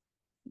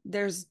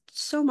 there's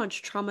so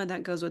much trauma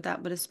that goes with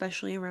that, but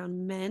especially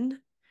around men.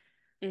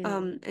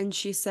 hmm And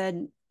she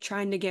said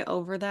trying to get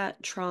over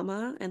that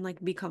trauma and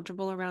like be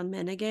comfortable around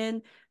men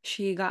again,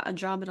 she got a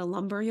job at a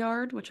lumber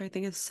yard, which I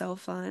think is so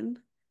fun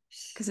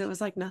because it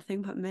was like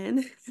nothing but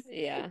men.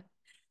 Yeah.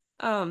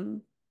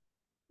 Um,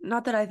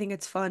 Not that I think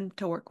it's fun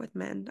to work with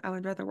men. I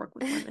would rather work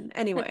with women.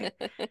 Anyway.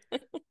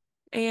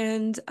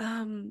 And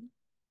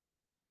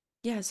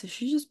yeah, so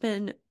she's just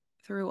been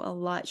through a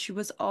lot. She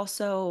was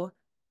also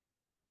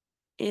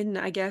in,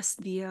 I guess,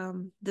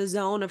 the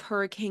zone of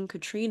Hurricane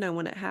Katrina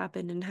when it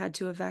happened and had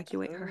to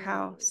evacuate her Oh,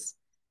 house.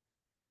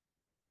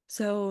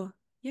 So,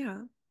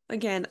 yeah.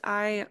 Again,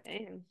 I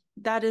damn.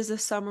 that is a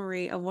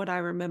summary of what I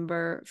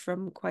remember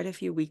from quite a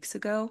few weeks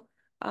ago.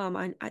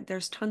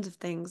 There's tons of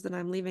things that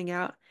I'm leaving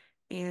out,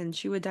 and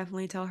she would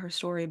definitely tell her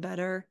story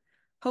better.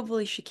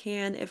 Hopefully she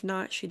can. If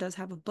not, she does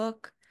have a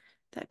book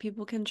that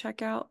people can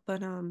check out.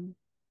 But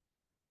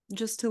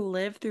just to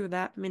live through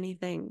that many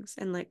things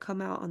and like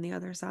come out on the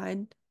other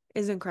side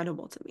is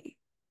incredible to me.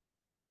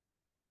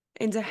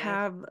 And to Yeah.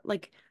 have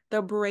like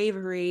the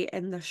bravery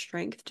and the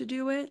strength to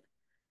do it,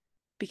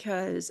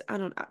 because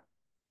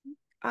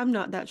I'm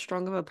not that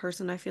strong of a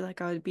person. I feel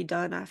like I would be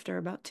done after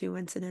about two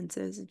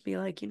incidences and be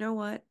like, you know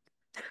what?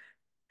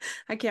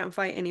 I can't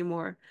fight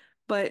anymore.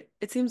 But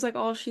it seems like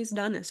all she's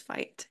done is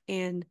fight.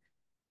 And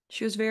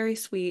she was very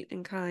sweet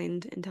and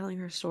kind in telling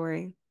her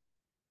story.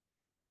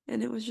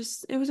 And it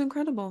was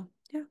incredible.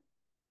 Yeah.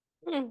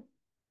 Hmm.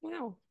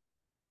 Wow.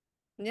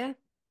 Yeah.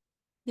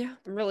 Yeah,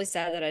 I'm really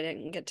sad that I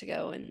didn't get to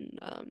go and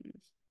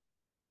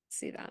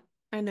see that.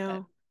 I But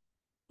know.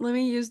 Let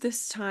me use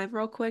this time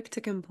real quick to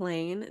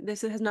complain.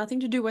 This has nothing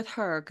to do with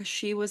her because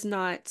she was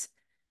not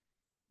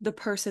the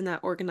person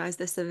that organized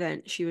this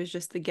event. She was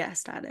just the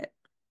guest at it.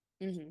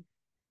 hmm.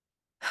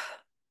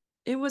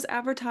 It was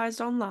advertised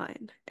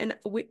online, and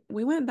we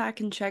went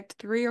back and checked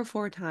 3 or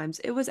 4 times.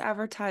 It was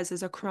advertised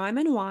as a crime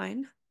and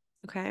wine.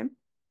 Okay.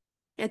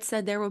 It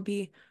said there would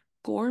be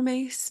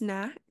gourmet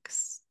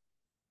snacks,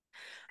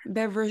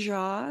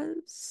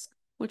 beverages,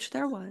 which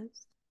there was.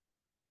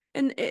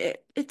 And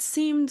it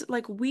seemed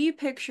like we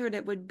pictured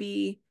it would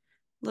be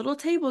little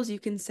tables you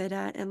can sit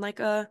at and like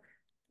a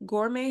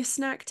gourmet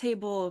snack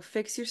table.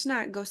 Fix your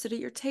snack, go sit at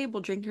your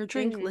table, drink your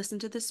drink, Hmm. listen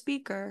to the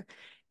speaker.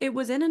 It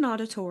was in an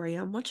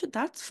auditorium, which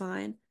that's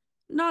fine.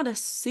 Not a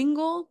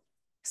single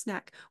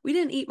snack. We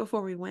didn't eat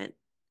before we went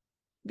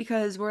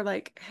because we're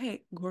like,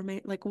 hey,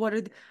 gourmet, like what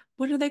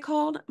are they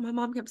called? My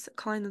mom kept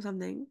calling them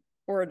something.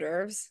 Hors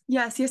d'oeuvres.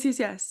 Yes, yes, yes,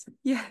 yes.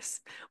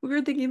 Yes. We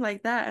were thinking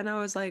like that, and I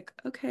was like,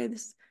 okay,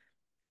 this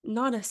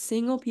not a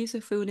single piece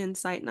of food in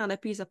sight, not a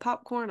piece of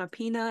popcorn, a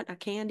peanut, a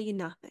candy,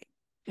 nothing.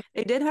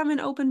 They did have an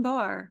open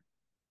bar.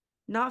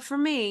 Not for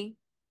me,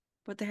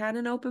 but they had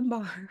an open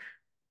bar.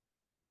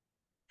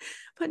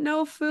 But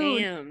no food.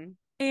 Damn.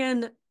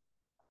 And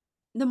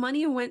the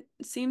money went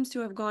seems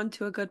to have gone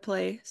to a good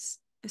place.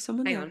 Is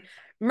someone Hang there? on.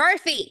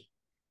 Murphy!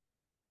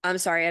 I'm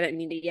sorry, I didn't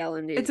mean to yell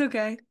It's into.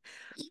 okay.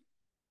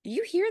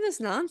 You hear this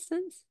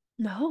nonsense?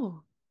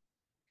 No.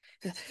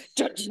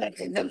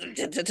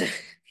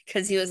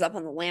 Because he was up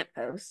on the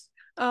lamppost.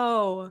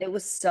 Oh, It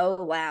was so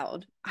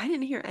loud. I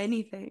didn't hear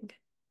anything.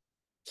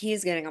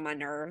 He's getting on my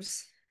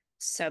nerves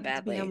so He's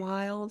being badly.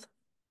 wild.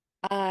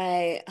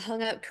 I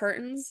hung up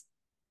curtains,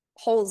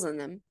 holes in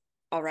them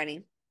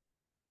already.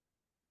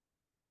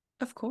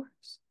 Of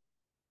course.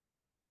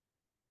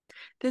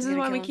 This I'm is gonna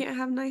why we kill him. can't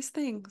have nice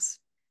things.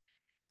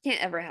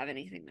 Can't ever have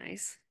anything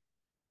nice.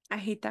 I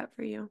hate that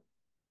for you.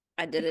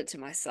 I did it to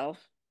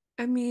myself.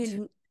 I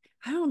mean,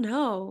 I don't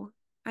know.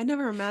 I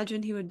never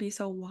imagined he would be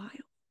so wild.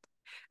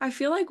 I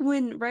feel like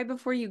when right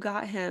before you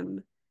got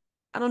him,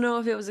 I don't know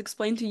if it was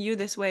explained to you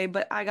this way,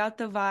 but I got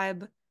the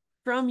vibe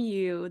from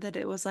you that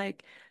it was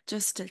like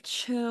just a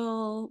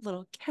chill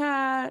little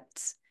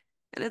cat.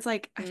 And it's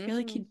like, I feel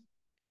like Hmm. he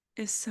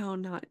is so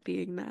not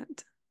being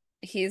that.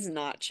 He's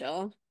not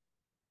chill.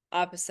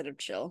 Opposite of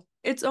chill.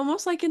 It's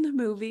almost like in the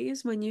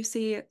movies when you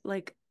see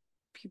like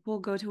people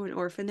go to an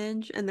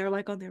orphanage and they're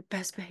like on their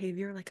best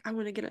behavior, like, I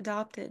want to get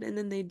adopted. And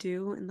then they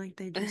do, and like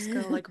they just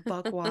go like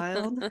buck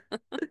wild.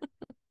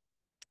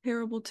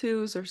 Terrible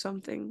twos or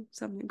something,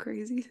 something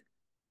crazy.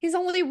 He's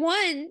only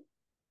one.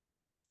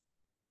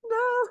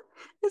 No,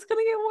 it's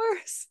gonna get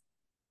worse.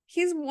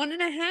 He's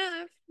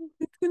 1.5.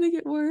 It's gonna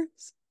get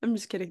worse. I'm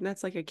just kidding.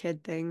 That's like a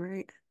kid thing,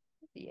 right?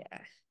 Yeah.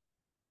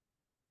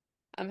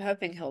 I'm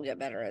hoping he'll get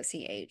better as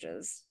he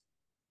ages,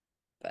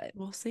 but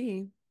We'll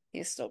see.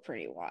 he's still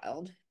pretty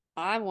wild.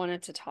 I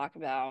wanted to talk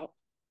about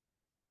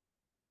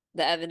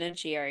the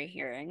evidentiary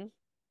hearing.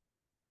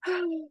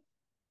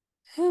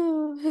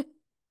 And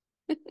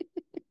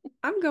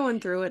I'm going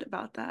through it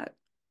about that.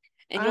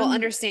 you'll I'm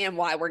understand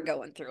why we're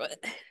going through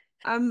it.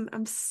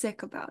 I'm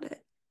sick about it.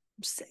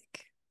 I'm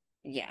sick.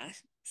 Yeah,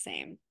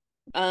 same.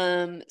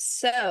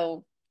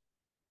 So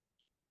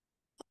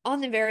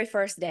on the very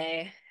first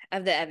day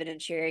of the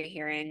evidentiary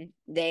hearing,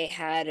 they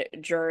had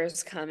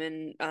jurors come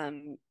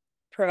and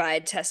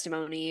provide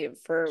testimony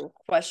for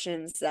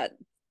questions that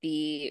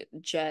the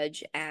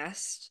judge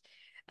asked.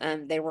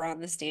 They were on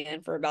the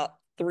stand for about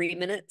 3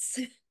 minutes,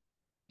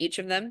 each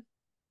of them.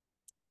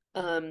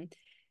 Um,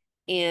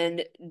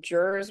 and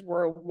jurors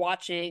were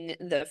watching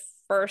the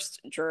first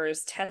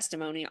juror's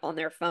testimony on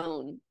their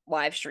phone,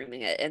 live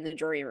streaming it in the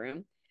jury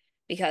room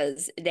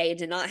because they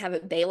did not have a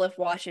bailiff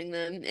watching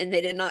them and they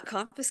did not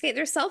confiscate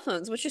their cell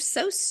phones, which is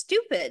so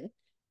stupid.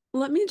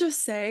 Let me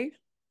just say,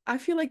 I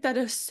feel like that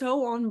is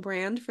so on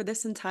brand for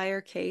this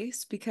entire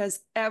case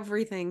because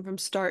everything from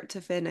start to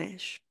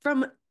finish,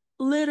 from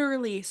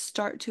literally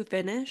start to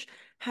finish,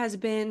 has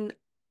been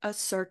a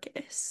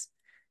circus.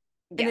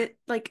 And Yeah. it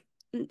like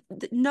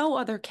no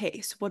other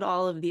case would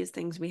all of these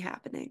things be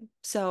happening.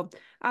 So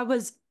I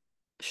was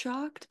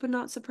shocked but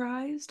not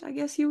surprised, I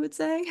guess you would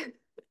say.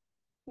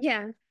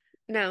 Yeah.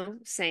 No,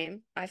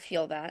 same. I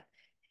feel that.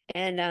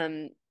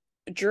 And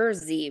juror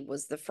Z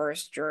was the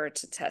first juror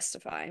to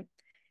testify.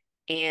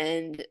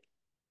 And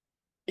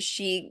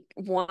she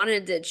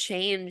wanted to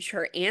change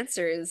her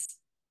answers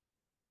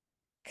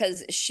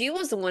because she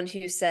was the one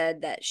who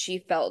said that she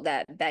felt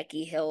that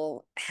Becky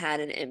Hill had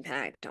an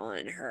impact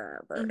on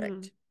her Hmm.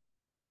 verdict.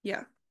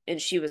 Yeah.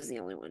 And she was the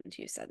only one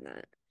who said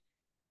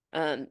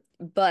that.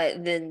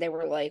 But then they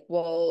were like,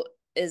 well,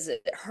 is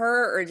it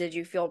her or did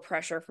you feel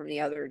pressure from the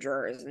other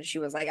jurors? And she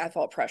was like, I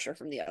felt pressure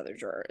from the other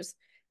jurors.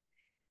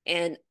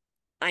 And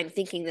I'm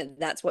thinking that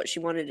that's what she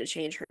wanted to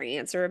change her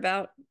answer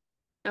about,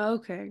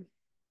 Okay.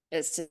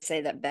 is to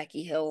say that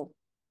Becky Hill,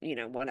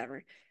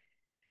 whatever.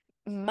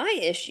 My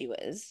issue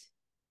is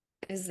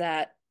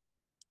that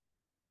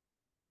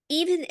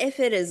even if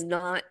it is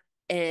not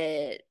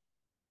a,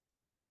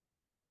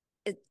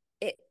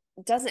 it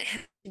doesn't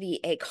have to be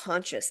a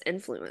conscious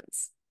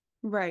influence.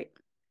 Right.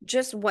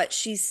 Just what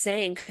she's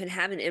saying could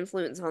have an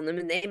influence on them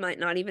and they might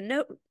not even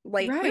know,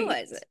 like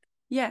realize Right. it.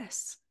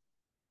 Yes.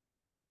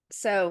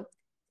 So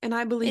And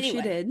I believe she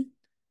anyway, did.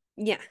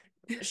 yeah.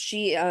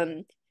 She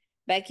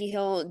Becky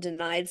Hill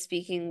denied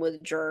speaking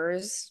with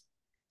jurors.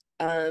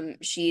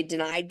 She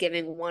denied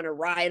giving one a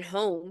ride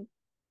home,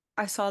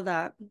 I saw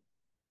that.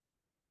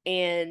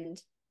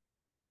 and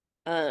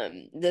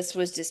this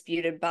was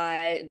disputed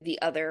by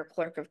the other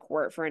clerk of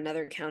court for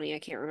another county. I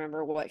can't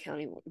remember what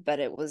county, but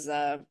it was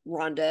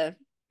Rhonda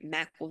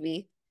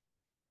McElvey.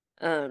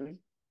 Um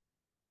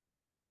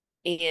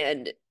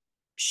and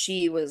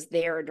she was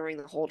there during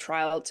the whole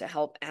trial to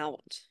help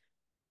out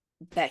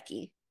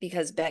Becky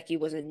because Becky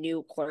was a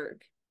new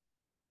clerk.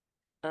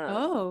 Um,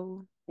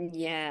 Oh.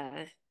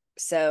 yeah.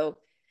 So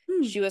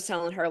Hmm. she was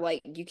telling her,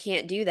 like, you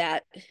can't do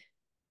that,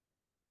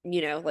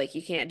 like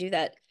you can't do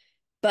that.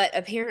 But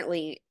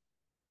apparently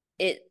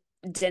it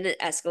didn't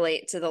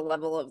escalate to the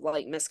level of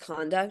like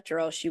misconduct, or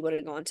else she would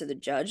have gone to the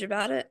judge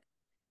about it,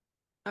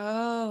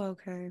 Oh,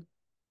 okay.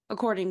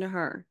 According to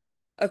her.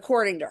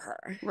 according to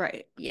her.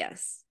 Right.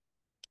 Yes.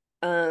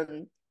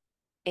 Um,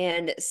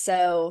 and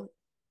so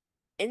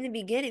in the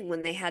beginning,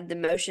 when they had the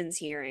motions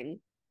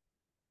hearing,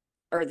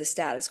 or the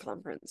status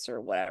conference or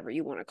whatever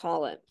you want to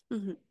call it,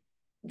 Hmm.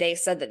 they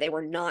said that they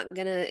were not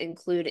going to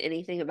include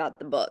anything about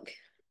the book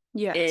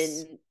Yes.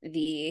 in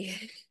the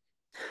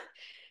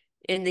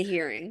in the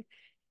hearing.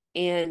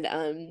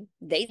 And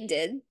they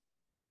did.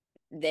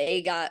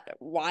 They got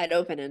wide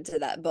open into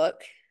that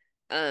book,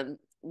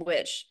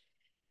 which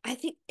I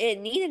think it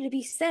needed to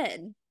be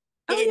said.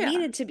 Oh, It yeah.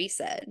 needed to be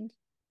said.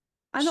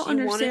 I don't She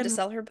wanted to understand.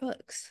 sell her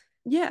books.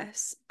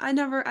 Yes. I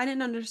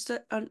didn't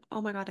understand.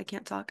 Oh my God, I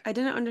can't talk. I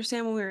didn't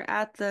understand when we were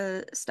at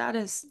the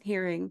status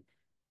hearing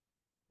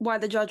why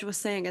the judge was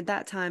saying at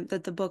that time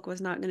that the book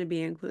was not going to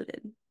be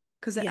included.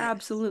 Because it Yes.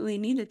 absolutely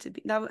needed to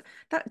be. That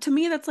to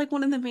me, that's like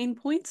one of the main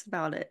points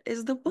about it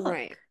is the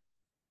Right.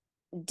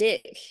 book.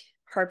 Dick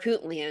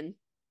Harpootlian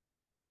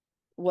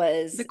The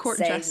was court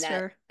saying that.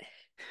 jester.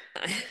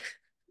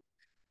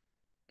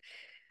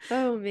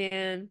 Oh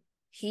man,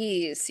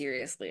 he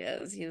seriously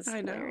is. He's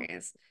I know.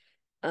 hilarious.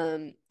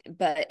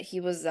 But he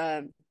was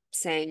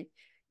saying,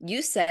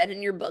 you said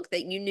in your book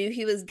that you knew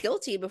he was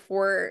guilty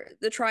before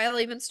the trial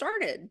even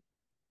started.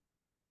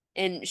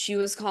 And she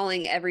was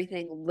calling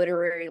everything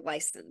literary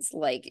license.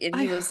 Like, and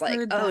I he was like,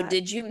 heard "Oh, that.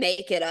 did you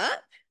make it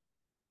up?"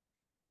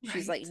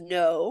 She's like, Right.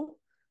 "No,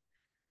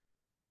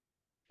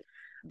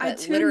 I but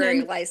tuned literary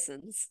in.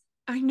 license."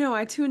 I know.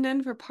 I tuned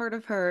in for part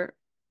of her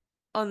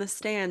on the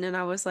stand and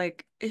I was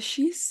like, is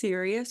she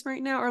serious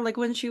right now? Or like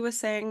when she was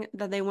saying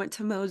that they went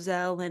to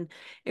Moselle and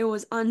it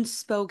was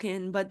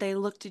unspoken, but they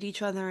looked at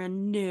each other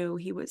and knew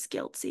he was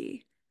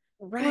guilty.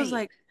 I was Right.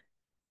 like,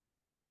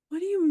 what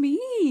do you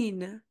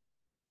mean?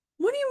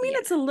 What do you mean Yeah.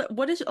 it's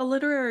what is a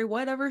literary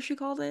whatever she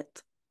called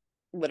it?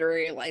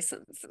 Literary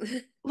license.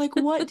 Like,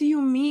 what do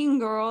you mean,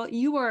 girl?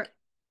 You are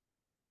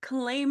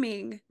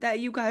claiming that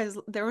you guys,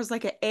 there was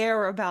like an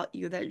air about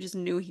you that just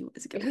knew he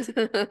was guilty.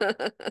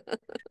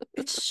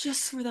 It's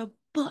just for the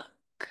book.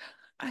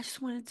 I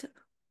just wanted to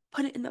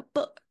put it in the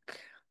book.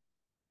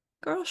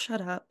 Girl, shut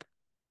up.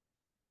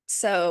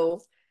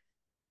 So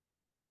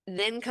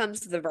then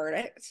comes the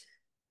verdict,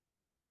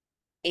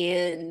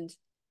 and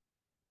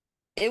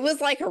it was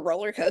like a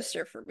roller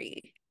coaster for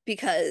me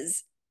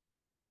because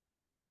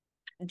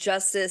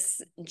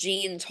Justice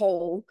Jean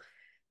Toll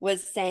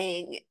was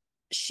saying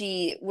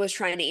she was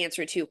trying to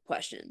answer two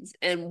questions.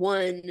 And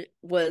one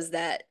was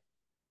that,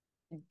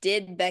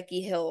 did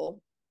Becky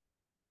Hill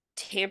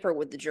tamper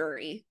with the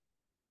jury?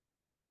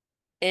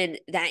 And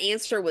that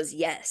answer was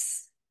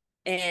yes.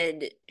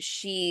 And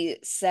she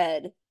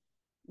said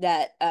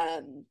that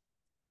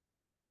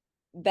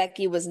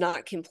Becky was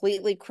not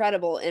completely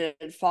credible and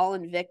had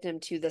fallen victim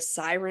to the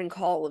siren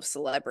call of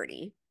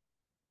celebrity.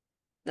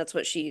 That's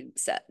what she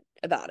said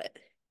about it.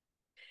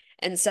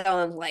 And so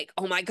I'm like,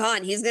 oh my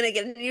God, he's going to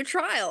get a new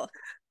trial.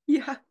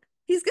 Yeah.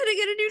 He's going to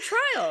get a new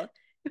trial.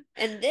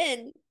 And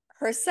then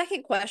her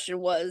second question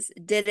was,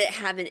 did it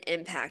have an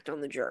impact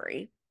on the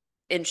jury?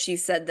 And she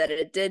said that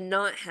it did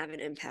not have an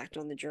impact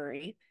on the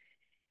jury.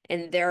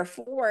 And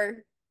therefore,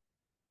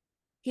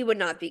 he would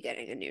not be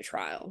getting a new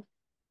trial.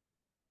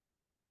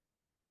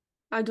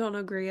 I don't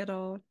agree at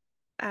all.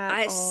 At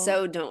I all.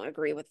 so don't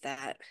agree with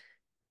that.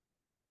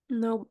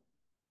 Nope.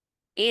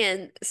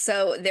 And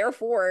so,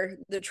 therefore,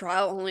 the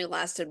trial only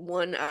lasted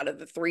 1 out of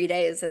the 3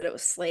 days that it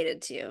was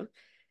slated to.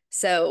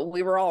 So,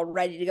 we were all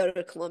ready to go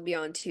to Columbia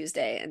on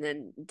Tuesday and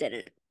then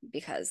didn't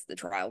because the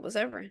trial was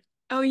over.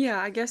 Oh yeah,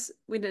 I guess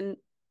we didn't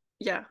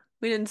yeah,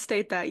 we didn't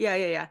state that. Yeah,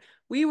 yeah, yeah.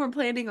 We were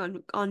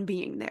planning on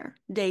being there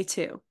day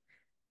two.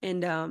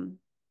 And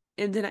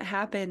it didn't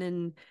happen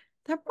and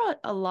that brought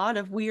a lot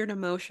of weird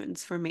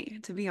emotions for me,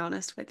 to be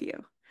honest with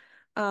you.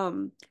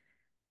 Um,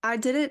 I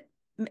didn't,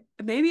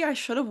 maybe I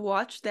should have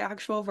watched the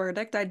actual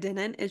verdict. I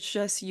didn't. It's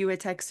just you had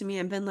texted me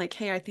and been like,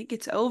 hey, I think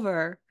it's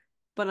over,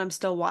 but I'm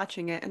still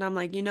watching it. And I'm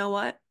like, you know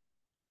what?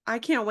 I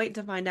can't wait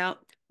to find out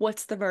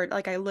what's the verdict.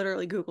 Like, I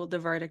literally Googled the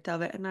verdict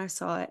of it and I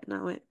saw it and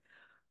I went,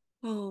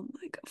 oh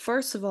my God.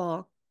 First of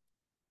all,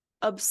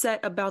 upset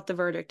about the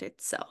verdict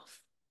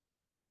itself.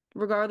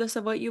 Regardless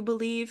of what you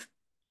believe,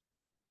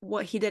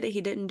 what he did it,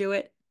 he didn't do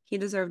it, he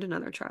deserved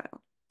another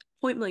trial.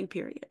 Point blank,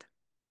 period.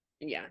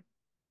 Yeah.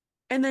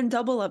 And then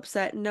double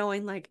upset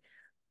knowing like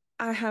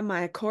I had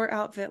my court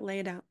outfit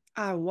laid out.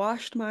 I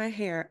washed my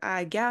hair.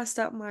 I gassed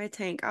up my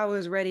tank. I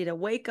was ready to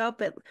wake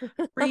up at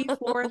 3,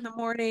 4 in the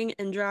morning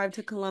and drive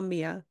to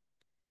Columbia.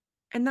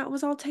 And that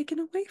was all taken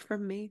away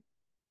from me.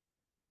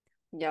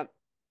 Yep.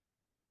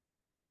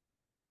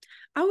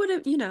 I would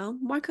have,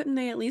 why couldn't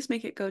they at least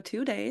make it go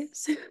 2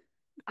 days?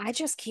 I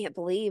just can't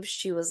believe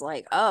she was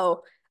like,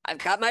 "Oh, I've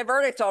got my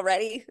verdict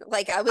already."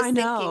 Like I was I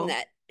thinking know.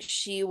 that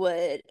she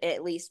would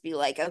at least be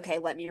like, "Okay,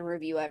 let me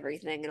review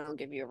everything and I'll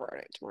give you a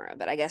verdict tomorrow."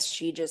 But I guess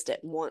she just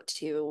didn't want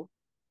to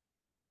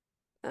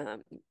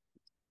um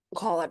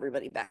call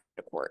everybody back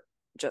to court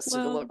just to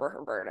Well, deliver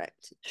her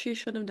verdict. she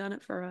should have done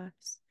it for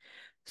us.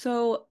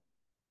 So,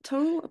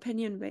 total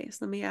opinion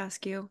based, let me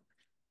ask you,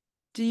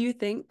 do you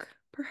think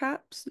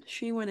perhaps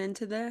she went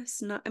into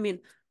this? Not, I mean,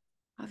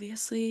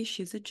 obviously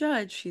she's a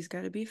judge, she's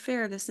got to be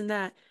fair, this and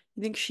that.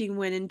 You think she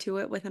went into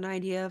it with an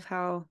idea of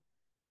how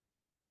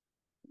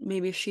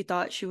maybe she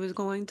thought she was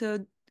going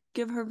to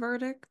give her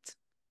verdict?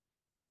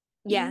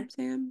 You know what Yeah, I'm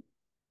saying?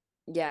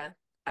 yeah,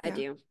 I Yeah.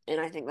 do.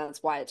 And I think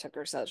that's why it took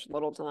her such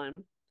little time.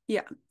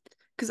 Yeah.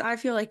 Because I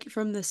feel like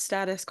from the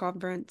status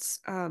conference,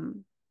 I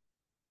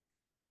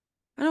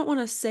don't want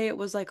to say it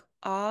was like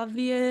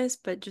obvious,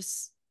 but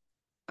just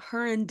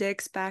her and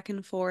Dick's back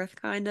and forth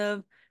kind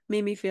of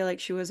made me feel like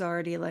she was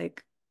already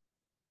like,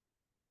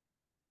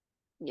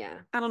 Yeah.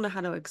 I don't know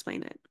how to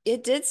explain it.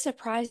 It did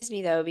surprise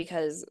me though,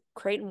 because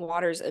Creighton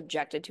Waters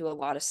objected to a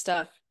lot of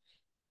stuff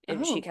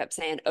and she Oh, kept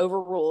saying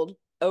overruled,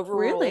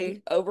 overruled,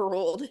 really?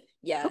 overruled.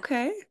 Yeah.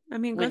 Okay. I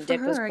mean, good When for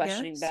Dick was her, I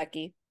questioning guess.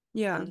 Becky.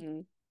 Yeah.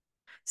 Hmm.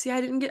 See,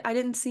 I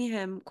didn't see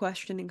him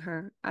questioning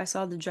her. I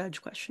saw the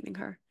judge questioning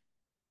her.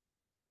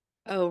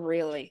 Oh,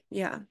 really?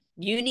 Yeah.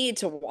 You need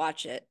to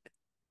watch it.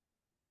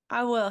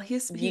 I will.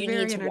 He's You need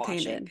very to watch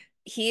it. entertaining.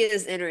 He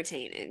is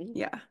entertaining.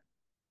 Yeah.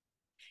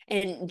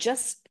 And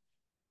just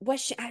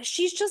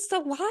she's just a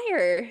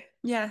liar.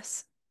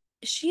 Yes.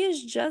 She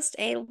is just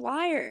a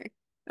liar.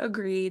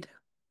 Agreed.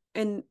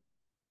 And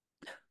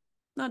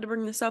not to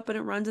bring this up, but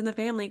it runs in the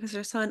family because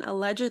her son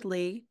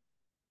allegedly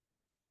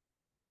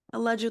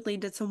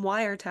did some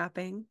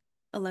wiretapping.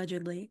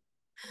 Allegedly.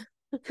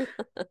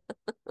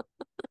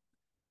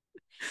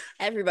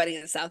 Everybody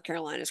in South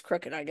Carolina is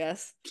crooked, I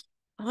guess.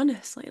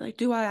 Honestly, like,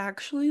 do I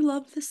actually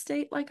love the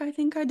state like I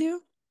think I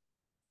do?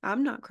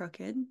 I'm not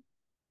crooked.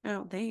 I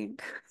don't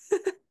think.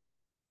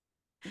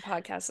 The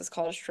podcast is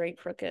called Straight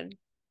Crooked.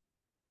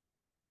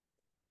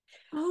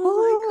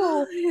 Oh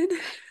Oh, my God.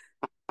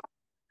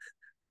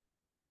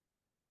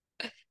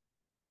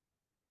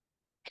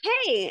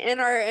 hey, and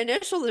our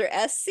initials are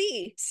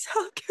SC.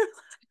 South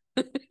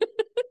Carolina.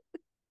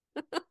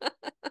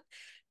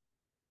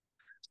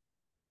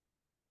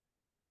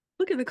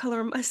 Look at the color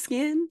of my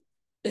skin.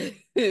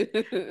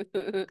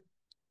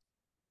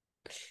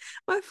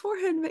 My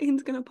forehead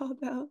vein's gonna pop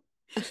out.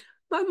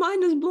 My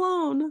mind is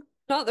blown.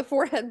 Not the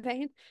forehead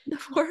pain. The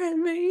forehead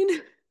vein.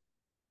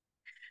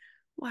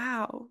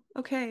 Wow.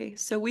 Okay,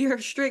 so we are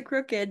straight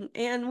crooked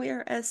and we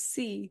are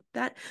SC.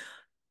 That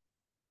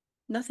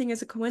nothing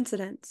is a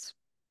coincidence.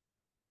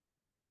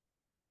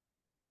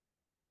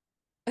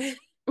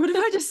 What if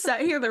I just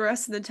sat here the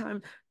rest of the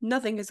time?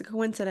 Nothing is a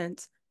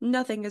coincidence.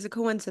 Nothing is a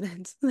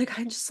coincidence. Like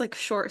I just like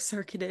short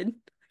circuited.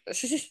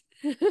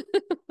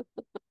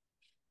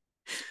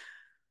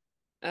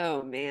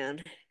 Oh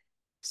man.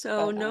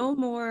 So But no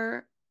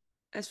more,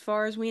 as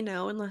far as we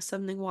know, unless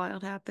something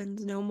wild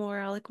happens, no more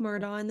Alec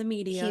Murdaugh in the he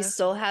media.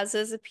 still has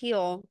his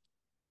appeal.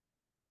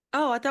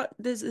 Oh, I thought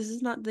this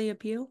is not the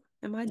appeal.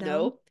 Am I dumb?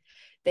 Nope.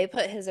 They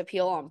put his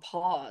appeal on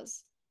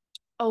pause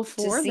Oh, to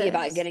for see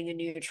about this. getting a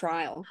new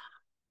trial.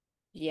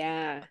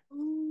 Yeah,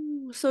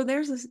 Oh, so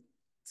there's a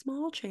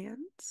small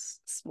chance.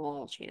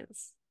 small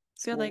chance. I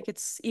feel like Small.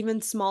 it's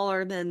even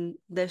smaller than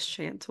this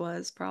chance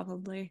was,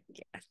 probably.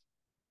 Yeah.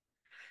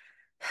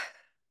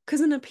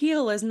 Because an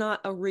appeal is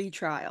not a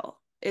retrial.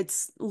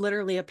 It's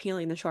literally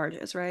appealing the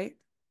charges, right?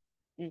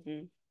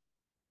 Hmm.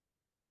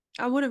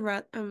 I would have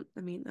rather, I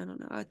mean, I don't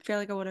know. I feel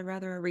like I would have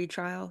rather a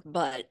retrial.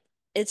 But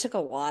it took a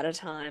lot of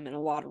time and a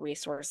lot of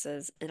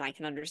resources, and I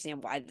can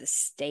understand why the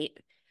state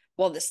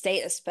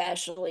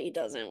especially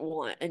doesn't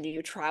want a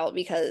new trial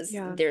because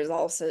Yeah, there's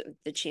also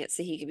the chance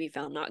that he could be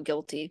found not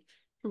guilty,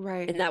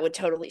 right. and that would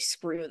totally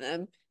screw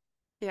them.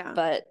 Yeah,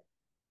 But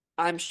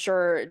I'm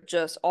sure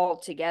just all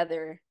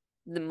together,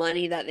 the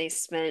money that they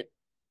spent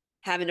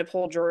having to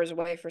pull jurors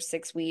away for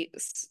 6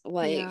 weeks,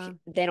 like yeah.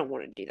 they don't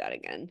want to do that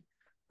again.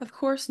 Of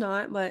course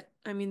not, but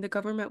I mean, the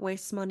government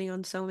wastes money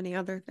on so many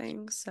other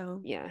things, so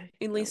Yeah, at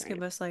you're least give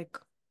right. us like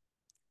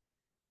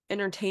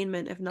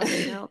entertainment if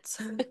nothing else.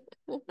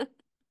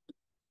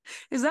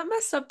 Is that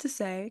messed up to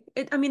say?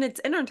 I mean,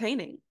 it's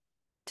entertaining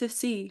to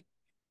see.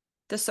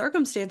 The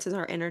circumstances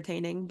are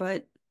entertaining,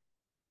 but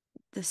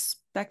the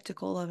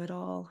spectacle of it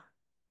all.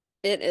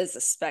 It is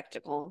a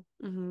spectacle.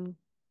 Hmm.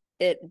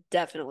 It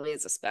definitely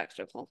is a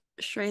spectacle.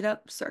 Straight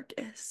up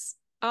circus.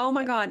 Oh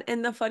my Yep. God.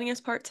 And the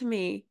funniest part to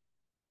me,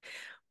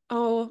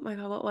 oh my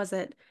God, what was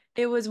it?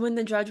 It was when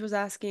the judge was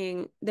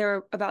asking, they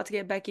were about to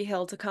get Becky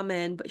Hill to come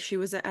in, but she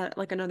was at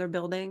like another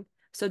building.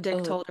 So Dick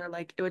Oh, told her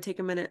like it would take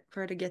a minute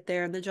for her to get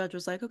there. And the judge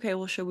was like, okay,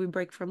 well, should we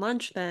break for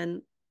lunch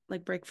then?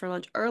 Like break for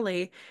lunch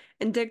early.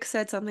 And Dick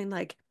said something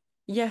like,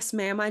 yes,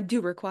 ma'am, I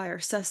do require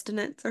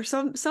sustenance or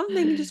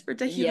something just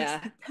ridiculous yeah.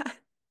 like that.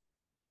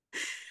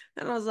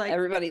 And I was like,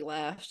 Everybody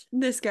laughed.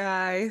 this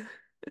guy.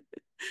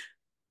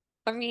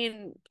 I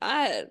mean,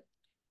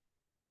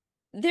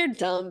 they're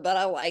dumb, but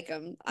I like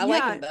them. I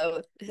like them Yeah,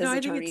 both, no, his I think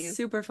it's attorneys.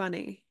 super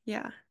funny.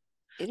 Yeah.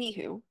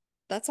 Anywho,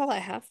 that's all I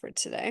have for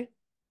today.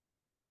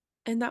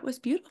 And that was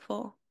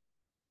beautiful.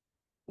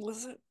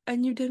 Was it?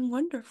 And you did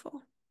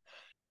wonderful.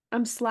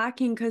 I'm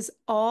slacking because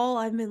all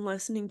I've been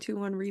listening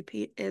to on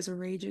repeat is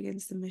Rage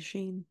Against the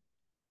Machine.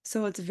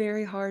 So it's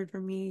very hard for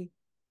me.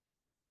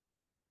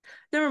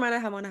 Never mind, I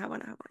have one.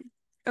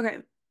 Okay.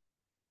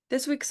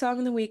 This week's song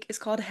of the week is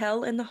called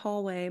Hell in the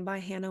Hallway by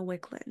Hannah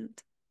Wickland.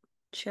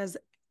 She has a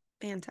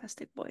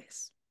fantastic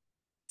voice.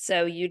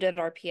 So you did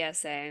our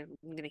PSA.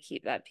 I'm gonna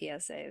keep that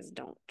PSA is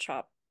don't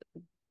chop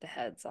the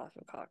heads off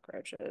of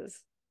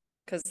cockroaches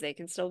because they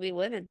can still be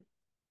living.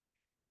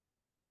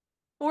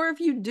 Or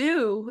if you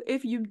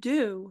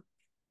do,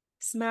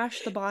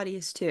 smash the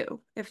bodies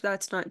too, if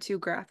that's not too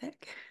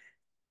graphic.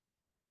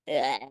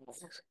 Ugh.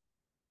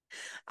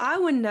 I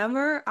would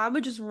never, I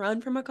would just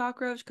run from a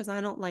cockroach because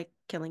I don't like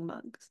killing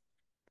bugs.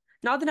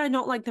 Not that I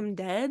don't like them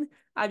dead,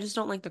 I just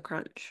don't like the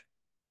crunch.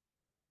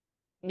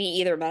 Me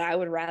either, but I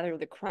would rather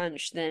the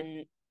crunch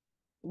than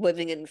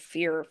living in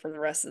fear for the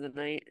rest of the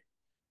night.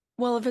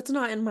 Well, if it's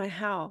not in my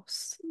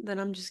house, then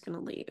I'm just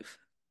gonna leave.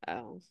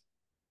 Oh,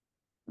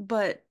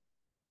 But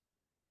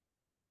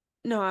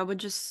no, I would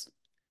just,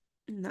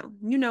 no.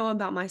 You know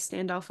about my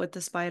standoff with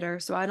the spider,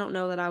 so I don't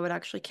know that I would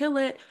actually kill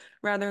it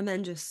rather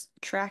than just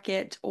track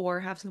it or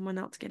have someone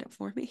else get it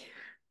for me.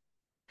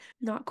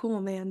 Not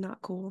cool, man,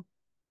 not cool.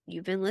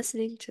 you've been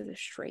listening to the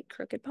Straight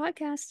Crooked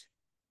podcast.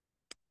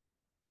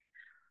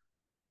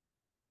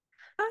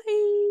 Bye.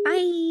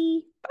 Bye.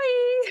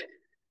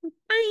 Bye.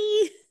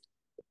 Bye.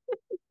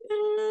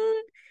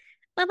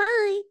 Bye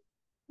bye.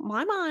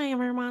 Bye bye,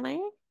 everybody.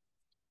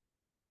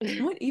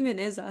 What even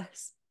is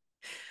us?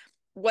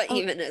 What Oh,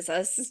 even is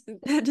us?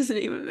 that doesn't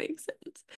even make sense.